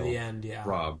Morel, near the end,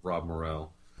 Rob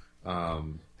Morel,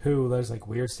 who there's like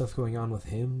weird stuff going on with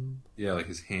him. Yeah, like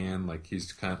his hand, like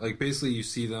he's kind of like basically you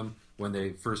see them when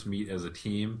they first meet as a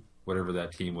team, whatever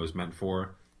that team was meant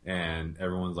for, and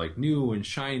everyone's like new and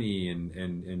shiny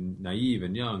and naive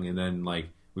and young, and then like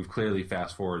we've clearly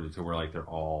fast forwarded to where like they're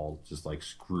all just like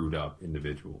screwed up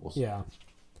individuals. Yeah.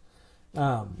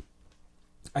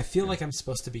 I feel like I'm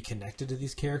supposed to be connected to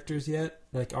these characters yet,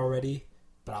 like already.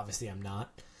 But obviously I'm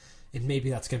not. And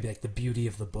maybe that's going to be like the beauty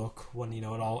of the book when, it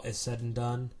all is said and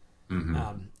done.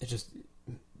 Mm-hmm. It just,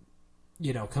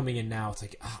 coming in now, it's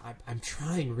like, I'm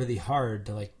trying really hard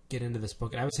to like get into this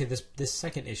book. And I would say this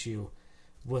second issue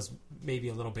was maybe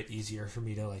a little bit easier for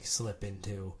me to like slip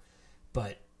into.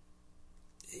 But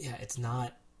yeah, it's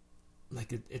not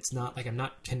like I'm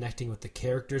not connecting with the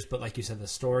characters, but like you said, the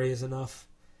story is enough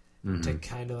to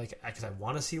kind of like, because I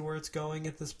want to see where it's going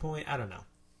at this point. I don't know.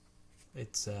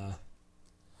 It's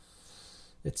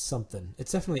something.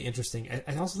 It's definitely interesting.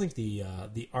 I also think the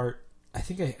art. I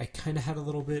think I kind of had a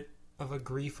little bit of a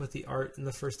grief with the art in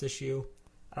the first issue.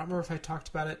 I don't remember if I talked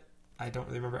about it. I don't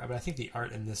really remember, but I think the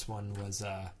art in this one was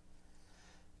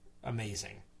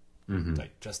amazing. Mm-hmm.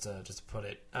 Like just to put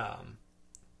it,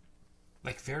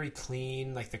 like very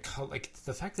clean. Like the color, like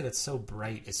the fact that it's so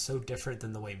bright is so different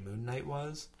than the way Moon Knight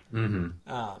was. Mm-hmm.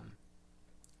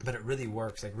 But it really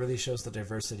works. Like, really shows the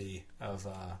diversity of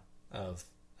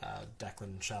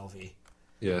Declan Shalvey.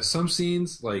 Yeah, some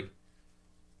scenes like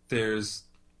there's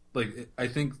like I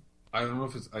think I don't know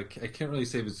if it's I can't really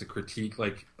say if it's a critique.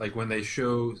 Like when they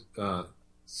show what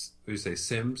do you say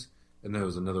Sims, and there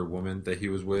was another woman that he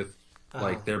was with.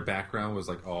 Like their background was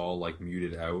like all like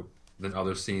muted out. Then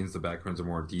other scenes, the backgrounds are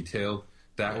more detailed.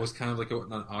 That was kind of like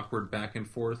an awkward back and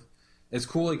forth. It's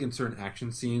cool, like in certain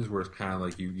action scenes where it's kind of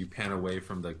like you pan away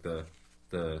from like the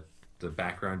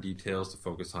background details to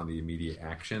focus on the immediate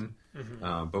action.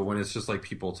 Mm-hmm. But when it's just like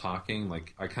people talking,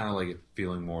 like I kind of like it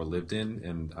feeling more lived in,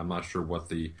 and I'm not sure what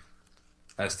the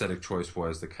aesthetic choice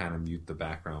was to kind of mute the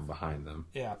background behind them.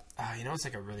 Yeah, it's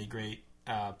like a really great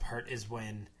part is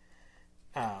when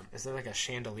is there like a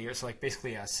chandelier? So like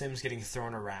basically Sim's getting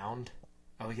thrown around.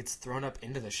 Oh, he gets thrown up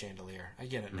into the chandelier. I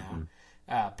get it now. Mm-hmm.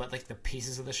 But like the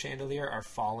pieces of the chandelier are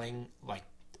falling like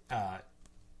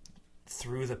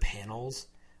through the panels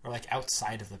or like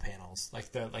outside of the panels.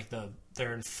 Like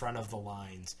they're in front of the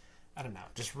lines. I don't know,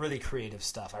 just really creative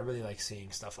stuff. I really like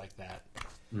seeing stuff like that.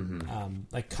 Mm-hmm.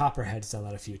 Like Copperhead's done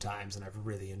that a few times, and I've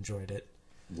really enjoyed it.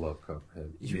 Love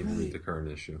Copperhead. You really read the current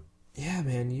issue. Yeah,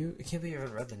 man. I can't believe you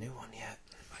haven't read the new one yet.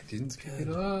 I didn't pick it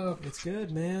up. It's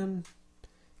good, man.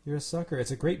 You're a sucker.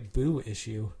 It's a great Boo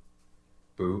issue.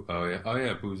 Boo? Oh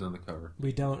yeah, Boo's on the cover.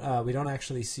 We don't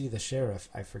actually see the sheriff.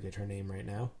 I forget her name right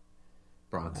now.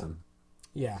 Bronson.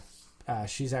 Yeah.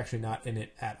 She's actually not in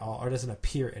it at all, or doesn't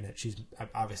appear in it. She's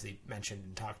obviously mentioned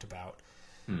and talked about.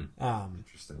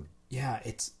 Interesting. Yeah,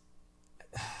 it's.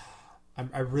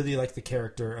 I really like the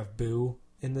character of Boo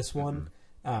in this one.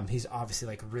 Mm-hmm. He's obviously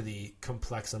like really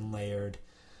complex and layered,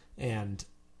 and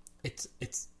it's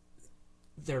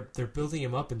they're building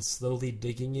him up and slowly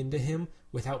digging into him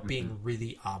without being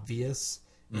really obvious.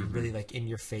 and really like in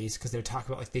your face, because they talk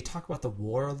about the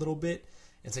war a little bit.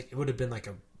 It's like it would have been like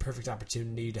a perfect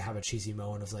opportunity to have a cheesy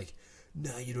moment of like,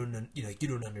 no, you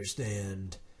don't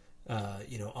understand,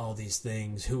 all these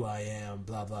things, who I am,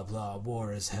 blah blah blah,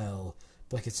 war is hell.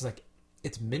 But like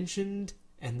it's mentioned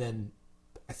and then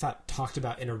I thought talked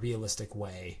about in a realistic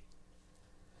way.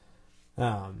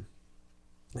 And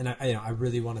I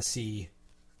really want to see.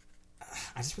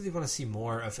 I just really want to see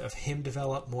more of him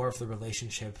develop, more of the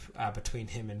relationship between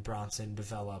him and Bronson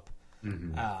develop.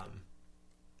 Mm-hmm.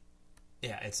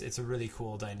 It's a really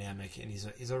cool dynamic, and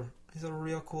he's a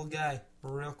real cool guy, a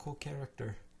real cool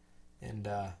character, and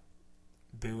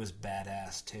Boo is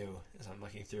badass too. As I'm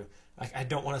looking through, like I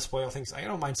don't want to spoil things. I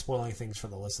don't mind spoiling things for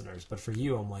the listeners, but for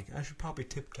you, I'm like I should probably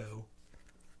tiptoe.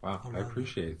 Wow, I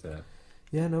appreciate that.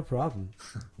 Yeah, no problem.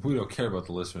 We don't care about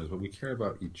the listeners, but we care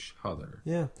about each other.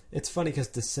 Yeah, it's funny because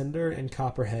Descender and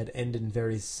Copperhead end in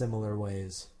very similar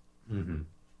ways. Mm-hmm.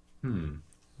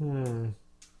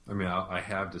 I mean, I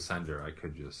have Descender. I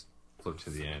could just flip to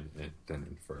the end and then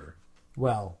infer.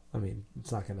 Well, I mean,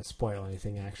 it's not going to spoil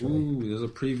anything, actually. Ooh, there's a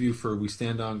preview for We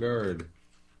Stand on Guard.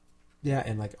 Yeah,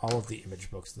 and like all of the Image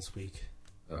books this week.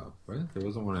 Oh, what? There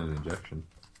wasn't one in Injection.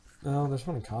 No, there's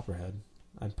one in Copperhead.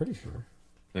 I'm pretty sure.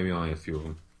 Maybe only a few of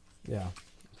them. Yeah.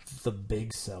 The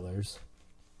big sellers.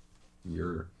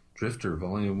 Your Drifter,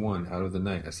 Volume 1, Out of the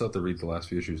Night. I still have to read the last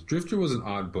few issues. Drifter was an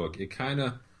odd book. It kind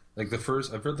of, like I've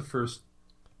read the first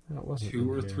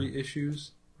 2 or 3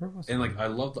 issues. Where was and it? like, I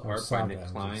love the art by Nick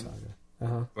Klein.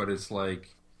 But it's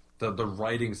like, the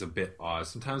writing's a bit odd.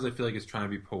 Sometimes I feel like it's trying to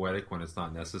be poetic when it's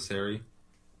not necessary.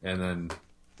 And then,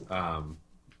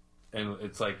 and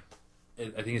it's like,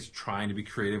 I think it's trying to be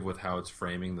creative with how it's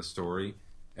framing the story.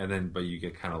 And then, but you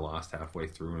get kind of lost halfway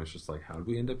through, and it's just like, how did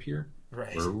we end up here?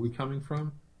 Right. Where are we coming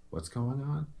from? What's going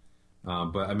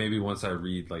on? But maybe once I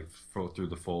read through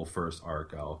the full first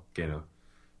arc, I'll gain a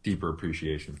deeper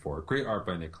appreciation for it. Great art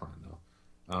by Nick Klein,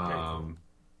 though.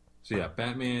 So yeah,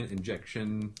 Batman,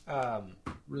 Injection,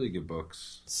 really good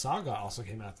books. Saga also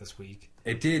came out this week.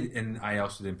 It did, and I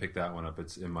also didn't pick that one up.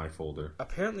 It's in my folder.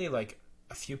 Apparently, like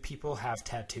a few people have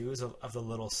tattoos of the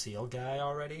little seal guy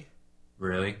already.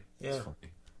 Really? Yeah. That's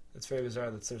funny. It's very bizarre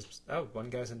that there's one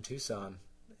guy's in Tucson.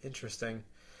 Interesting.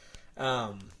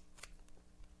 Yeah,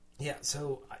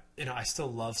 so I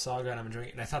still love Saga and I'm enjoying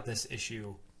it, and I thought this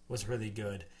issue was really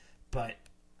good, but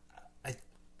I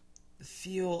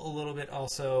feel a little bit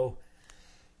also,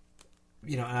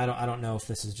 and I don't know if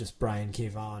this is just Brian K.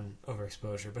 Vaughan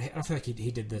overexposure, but I don't feel like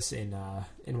he did this in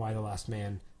Y the Last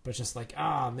Man. But it's just like,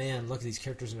 man, look at these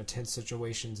characters in intense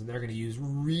situations, and they're going to use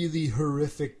really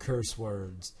horrific curse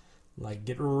words. Like,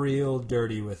 get real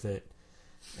dirty with it.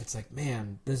 It's like,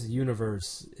 man, this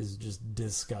universe is just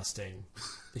disgusting,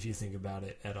 if you think about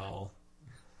it at all.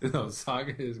 No,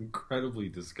 Saga is incredibly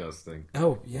disgusting.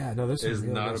 Oh, yeah, no, this is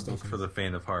not a book for the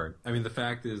faint of heart. I mean, the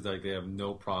fact is, like, they have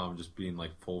no problem just being,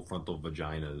 like, full frontal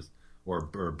vaginas. Or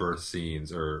birth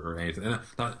scenes or anything,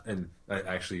 and that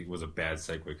actually was a bad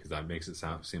segue because that makes it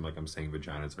seem like I'm saying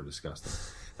vaginas are disgusting.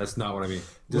 That's not what I mean.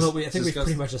 I think we've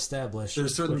pretty much established.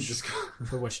 There's certainly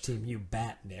for which team you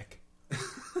bat, Nick.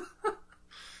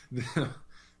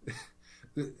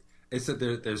 It's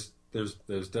that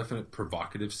there's definite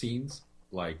provocative scenes,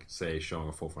 like say showing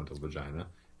a full frontal vagina,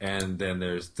 and then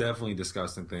there's definitely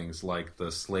disgusting things like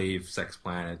the slave sex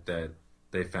planet that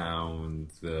they found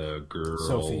the girl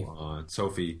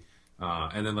Sophie,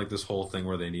 and then like this whole thing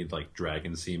where they need like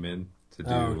dragon semen to do.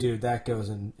 Oh, dude, that goes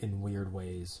in weird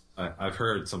ways. I've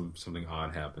heard something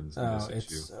odd happens in this issue.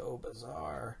 It's so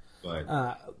bizarre.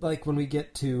 But like when we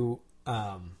get to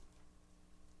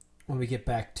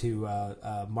back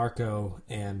to Marco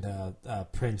and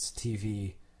Prince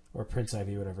TV or Prince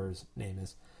Ivy, whatever his name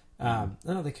is.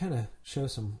 They kind of show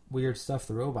some weird stuff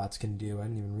the robots can do. I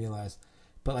didn't even realize.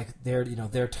 But like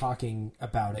they're talking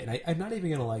about it, and I'm not even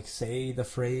gonna like say the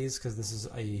phrase because this is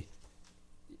a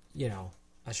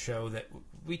show that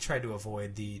we try to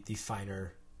avoid the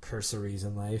finer cursories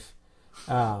in life.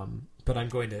 But I'm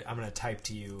gonna type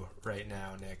to you right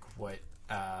now, Nick, what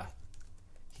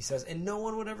he says, and no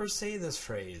one would ever say this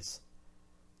phrase.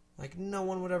 Like no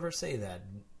one would ever say that.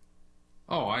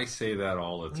 Oh, I say that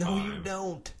all the time. No, you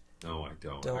don't. No, I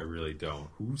don't. I really don't.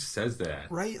 Who says that?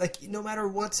 Right? Like, no matter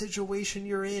what situation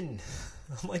you're in.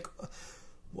 I'm like,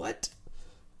 what?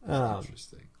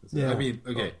 Interesting. Yeah. I mean,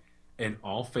 okay, in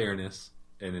all fairness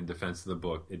and in defense of the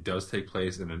book, it does take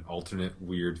place in an alternate,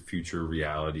 weird future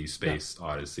reality space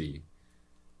odyssey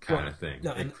kind of thing.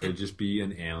 No, it could just be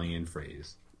an alien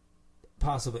phrase.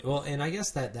 Possibly. Well, and I guess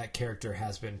that character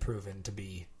has been proven to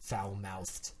be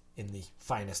foul-mouthed in the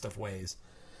finest of ways.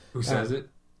 Who says it?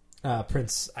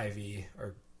 Prince Ivy,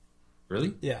 or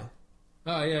Really? Yeah.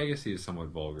 Oh, yeah, I guess he is somewhat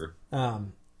vulgar.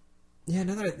 Yeah,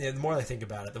 the more I think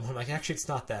about it, the more I'm like, actually, it's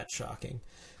not that shocking.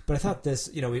 But I thought this,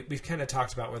 we've kind of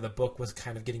talked about where the book was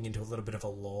kind of getting into a little bit of a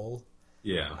lull.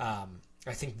 Yeah.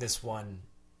 I think this one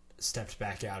stepped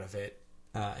back out of it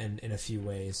in a few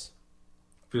ways.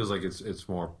 Feels like it's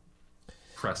more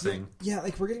pressing. Yeah,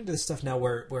 like we're getting to this stuff now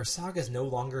where Saga's no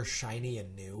longer shiny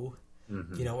and new.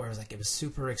 Mm-hmm. Where it was like it was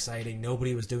super exciting.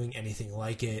 Nobody was doing anything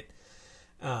like it.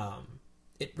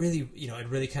 It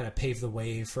really kind of paved the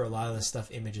way for a lot of the stuff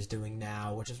Image is doing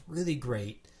now, which is really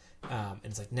great. And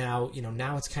it's like now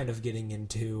it's kind of getting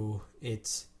into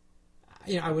its,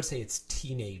 I would say it's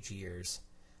teenage years.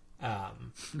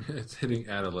 It's hitting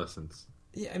adolescence.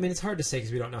 Yeah, I mean, it's hard to say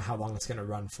because we don't know how long it's going to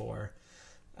run for.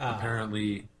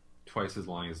 Apparently, twice as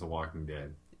long as The Walking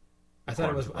Dead. I thought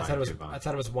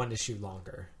it was one issue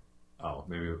longer. Oh,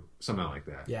 maybe something like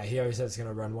that. Yeah, he always says it's going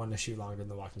to run one issue longer than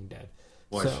The Walking Dead.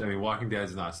 Which, I mean, Walking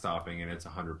Dead's not stopping, and it's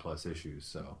 100+ issues,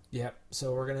 so... Yep,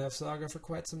 so we're going to have Saga for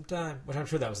quite some time, which I'm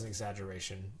sure that was an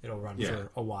exaggeration. It'll run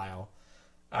for a while.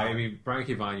 I mean, Brian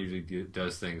K. Vaughan usually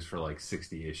does things for, like,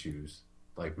 60 issues,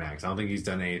 like max. I don't think he's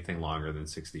done anything longer than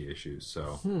 60 issues,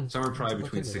 so... Somewhere probably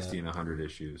between 60 and 100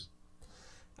 issues.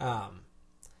 But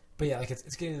yeah, like,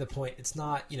 it's getting to the point, it's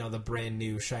not, the brand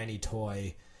new shiny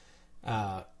toy.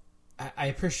 I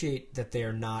appreciate that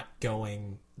they're not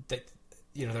going...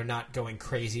 they're not going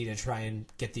crazy to try and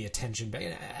get the attention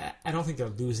back. I don't think they're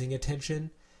losing attention,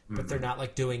 but they're not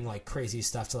like doing like crazy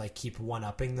stuff to like keep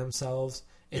one-upping themselves.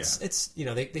 It's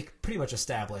they pretty much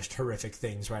established horrific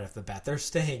things right off the bat. They're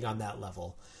staying on that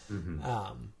level,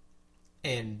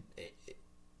 and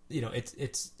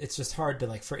it's just hard to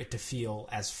like for it to feel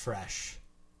as fresh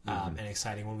and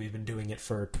exciting when we've been doing it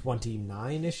for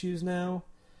 29 issues now.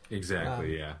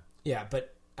 Exactly. Yeah,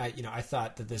 but. I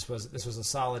thought that this was a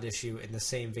solid issue in the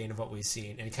same vein of what we've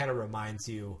seen, and it kind of reminds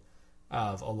you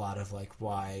of a lot of like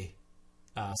why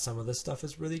some of this stuff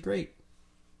is really great.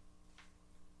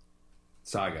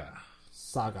 Sega.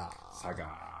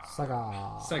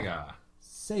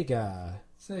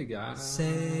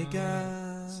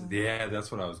 Yeah,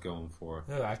 that's what I was going for.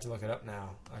 Oh, I have to look it up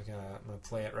now. I'm gonna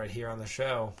play it right here on the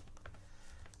show.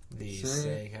 The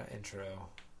Sega intro.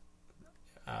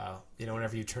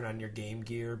 Whenever you turn on your Game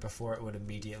Gear before it would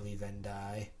immediately then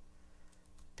die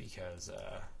because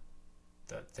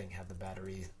the thing had the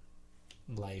battery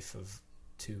life of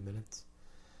 2 minutes.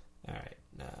 All right.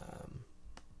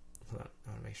 Hold on. I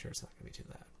want to make sure it's not going to be too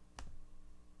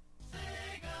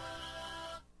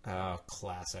loud. Oh,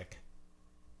 classic.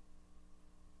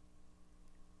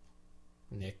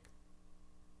 Nick,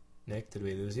 did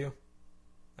we lose you?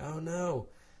 Oh, no.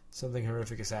 Something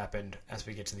horrific has happened as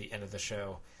we get to the end of the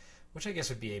show, which I guess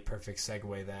would be a perfect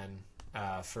segue then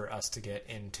for us to get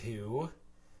into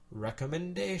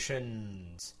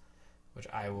recommendations, which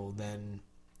I will then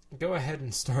go ahead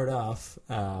and start off.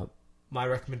 My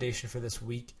recommendation for this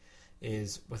week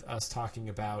is with us talking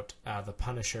about The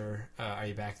Punisher. Are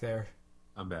you back there?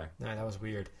 I'm back. No, that was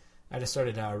weird. I just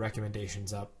started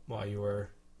recommendations up while you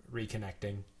were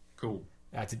reconnecting. Cool.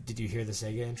 Did you hear the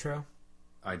Sega intro?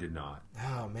 I did not.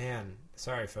 Oh, man.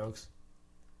 Sorry, folks.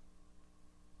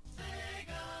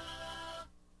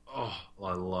 Oh,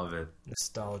 I love it.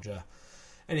 Nostalgia.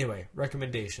 Anyway,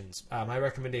 recommendations. My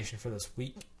recommendation for this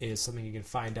week is something you can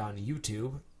find on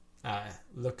YouTube.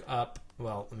 Look up...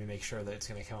 Well, let me make sure that it's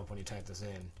going to come up when you type this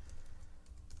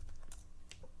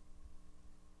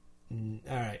in.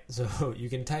 Alright, so you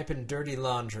can type in Dirty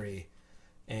Laundry,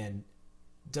 and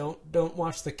don't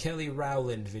watch the Kelly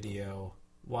Rowland video.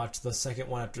 Watch the second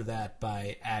one after that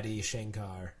by Adi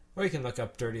Shankar. Or you can look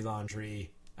up Dirty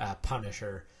Laundry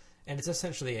Punisher. And it's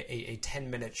essentially a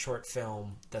 10-minute short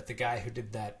film that the guy who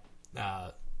did that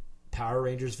Power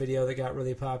Rangers video that got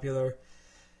really popular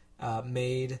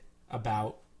made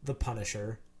about the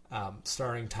Punisher,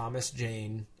 starring Thomas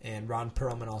Jane, and Ron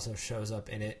Perlman also shows up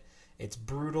in it. It's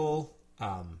brutal.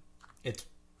 It's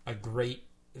a great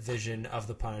vision of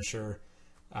the Punisher.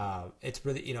 It's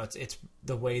really, it's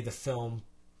the way the film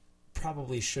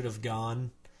probably should have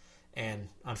gone, and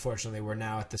unfortunately we're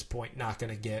now at this point not going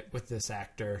to get with this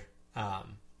actor,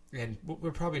 and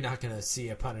we're probably not going to see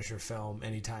a Punisher film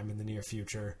anytime in the near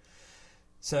future,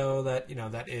 so that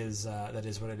that is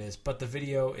what it is. But the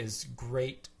video is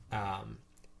great.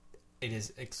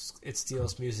 It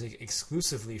steals music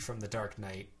exclusively from The Dark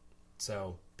Knight,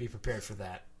 so be prepared for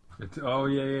that.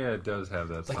 It does have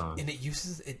that song, and it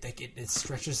uses it it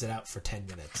stretches it out for 10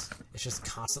 minutes. It's just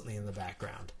constantly in the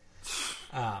background.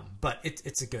 But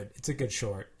it's a good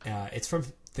short. It's from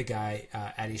the guy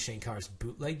Adi Shankar's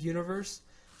Bootleg Universe,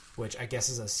 which I guess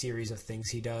is a series of things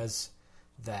he does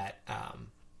that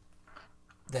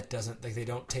that doesn't like they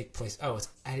don't take place. Oh, it's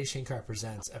Adi Shankar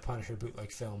presents a Punisher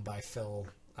bootleg film by Phil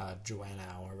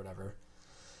Joannou or whatever.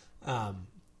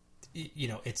 You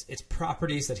know, it's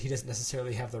properties that he doesn't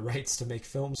necessarily have the rights to make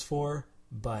films for,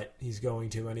 but he's going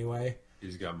to anyway.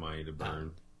 He's got money to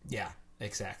burn. Yeah,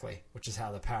 exactly. Which is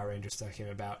how the Power Rangers stuff came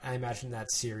about. I imagine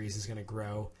that series is going to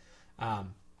grow.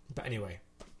 But anyway,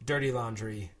 Dirty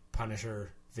Laundry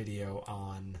Punisher video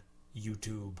on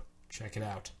YouTube. Check it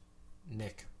out.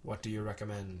 Nick, what do you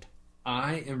recommend?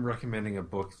 I am recommending a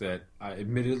book that,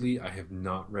 admittedly, I have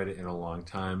not read it in a long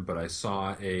time, but I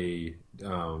saw a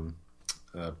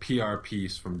PR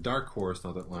piece from Dark Horse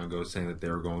not that long ago saying that they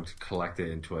were going to collect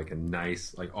it into like a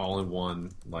nice, like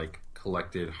all-in-one, like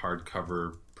collected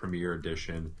hardcover premiere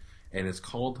edition, and it's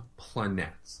called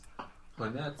Planets.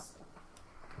 Planets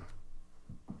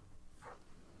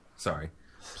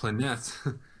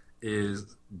is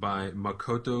by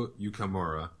Makoto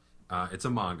Yukamura. It's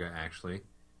a manga, actually,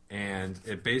 and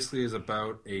it basically is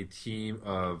about a team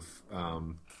of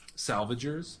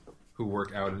salvagers who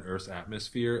work out in Earth's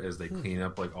atmosphere as they clean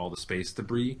up like all the space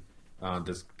debris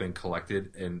that's been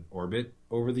collected in orbit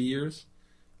over the years.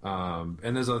 And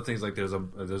there's other things like there's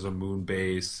a moon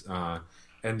base,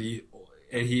 and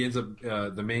he ends up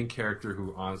the main character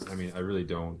who honestly, I mean, I really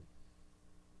don't.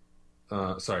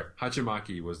 Sorry,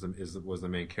 Hachimaki was the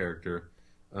main character,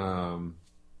 and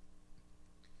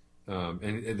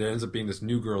there ends up being this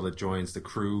new girl that joins the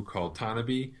crew called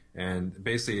Tanabe, and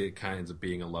basically it kind of ends up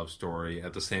being a love story.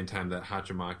 At the same time that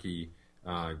Hachimaki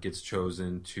gets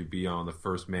chosen to be on the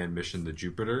first manned mission to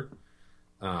Jupiter,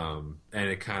 and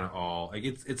it kind of all like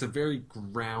it's a very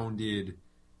grounded,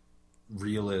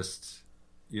 realist,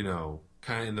 you know,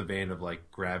 kind of in the vein of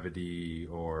like Gravity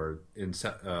or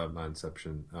not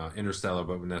Inception, Interstellar,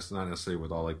 but not necessarily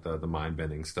with all like the mind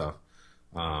bending stuff.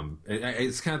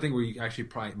 It's the kind of thing where you actually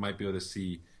probably might be able to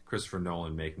see Christopher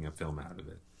Nolan making a film out of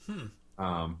it.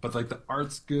 But like the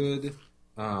art's good,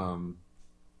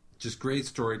 just great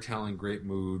storytelling, great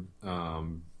mood.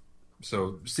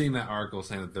 So seeing that article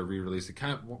saying that they're re-released, it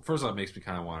kind of, first of all, it makes me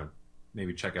kind of want to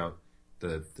maybe check out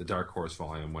the Dark Horse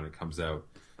volume when it comes out.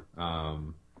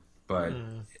 But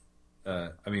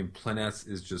I mean, Planets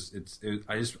is just it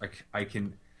has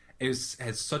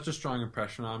such a strong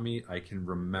impression on me. I can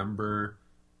remember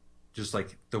just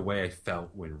like the way I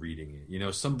felt when reading it. You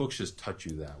know, some books just touch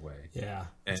you that way. Yeah,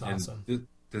 it's awesome. And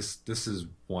this is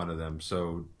one of them.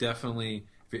 So definitely,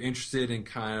 if you're interested in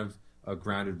kind of a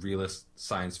grounded realist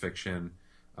science fiction,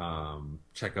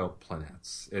 check out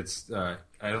Planets. It's I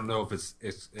don't know if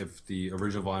the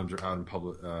original volumes are out in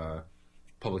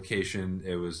publication.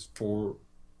 It was 5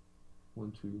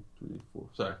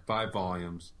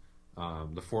 volumes.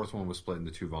 The fourth one was split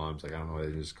into 2 volumes. Like I don't know why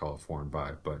they just call it 4 and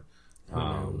 5, but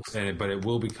but it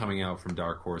will be coming out from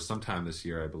Dark Horse sometime this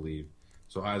year, I believe.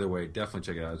 So either way, definitely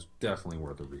check it out. It's definitely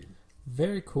worth a read.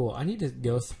 Very cool. I need to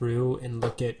go through and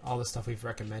look at all the stuff we've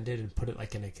recommended and put it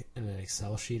like in an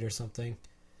Excel sheet or something,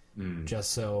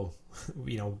 just so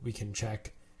you know we can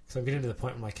check. Because I'm getting to the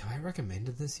point where I'm like, have I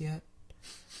recommended this yet?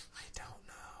 I don't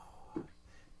know.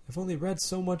 I've only read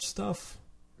so much stuff.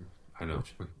 I know.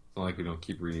 It's not like we don't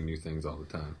keep reading new things all the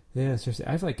time. Yeah, seriously.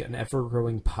 I have like an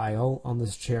ever-growing pile on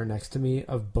this chair next to me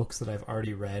of books that I've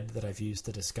already read that I've used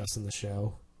to discuss in the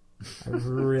show. I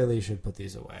really should put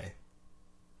these away.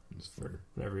 For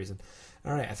whatever reason.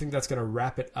 All right, I think that's going to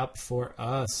wrap it up for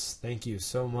us. Thank you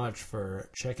so much for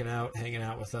checking out, hanging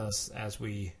out with us as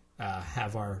we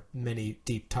have our many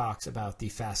deep talks about the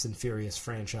Fast and Furious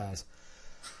franchise.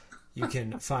 You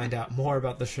can find out more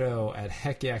about the show at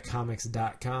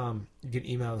heckyeahcomics.com. You can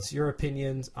email us your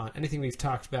opinions on anything we've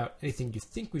talked about, anything you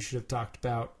think we should have talked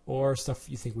about, or stuff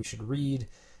you think we should read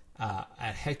at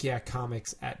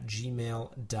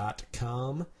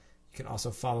heckyeahcomics@gmail.com. You can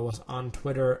also follow us on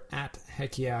Twitter at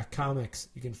heckyeahcomics.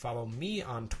 You can follow me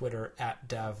on Twitter at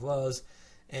davluz,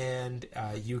 and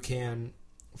you can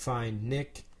find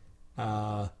Nick.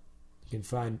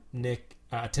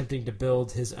 Attempting to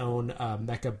build his own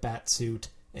mecha bat suit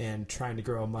and trying to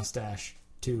grow a mustache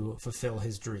to fulfill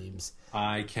his dreams.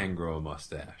 I can grow a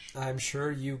mustache. I'm sure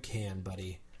you can,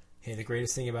 buddy. Hey, the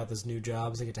greatest thing about this new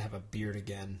job is I get to have a beard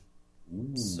again.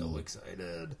 Ooh. So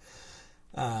excited.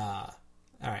 All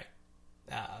right.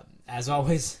 As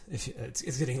always,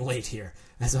 it's getting late here.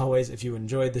 As always, if you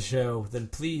enjoyed the show, then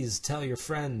please tell your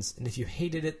friends. And if you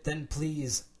hated it, then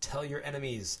please tell your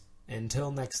enemies.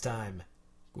 Until next time,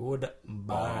 goodbye.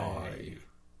 Bye.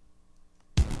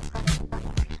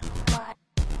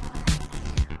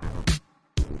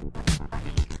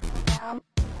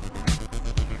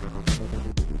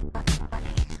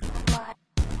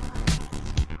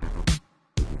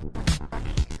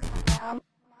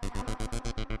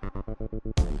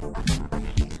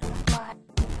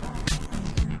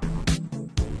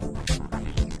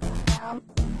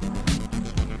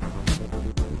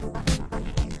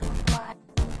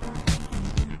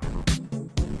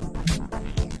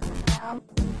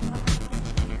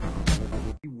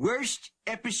 Worst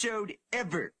episode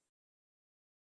ever.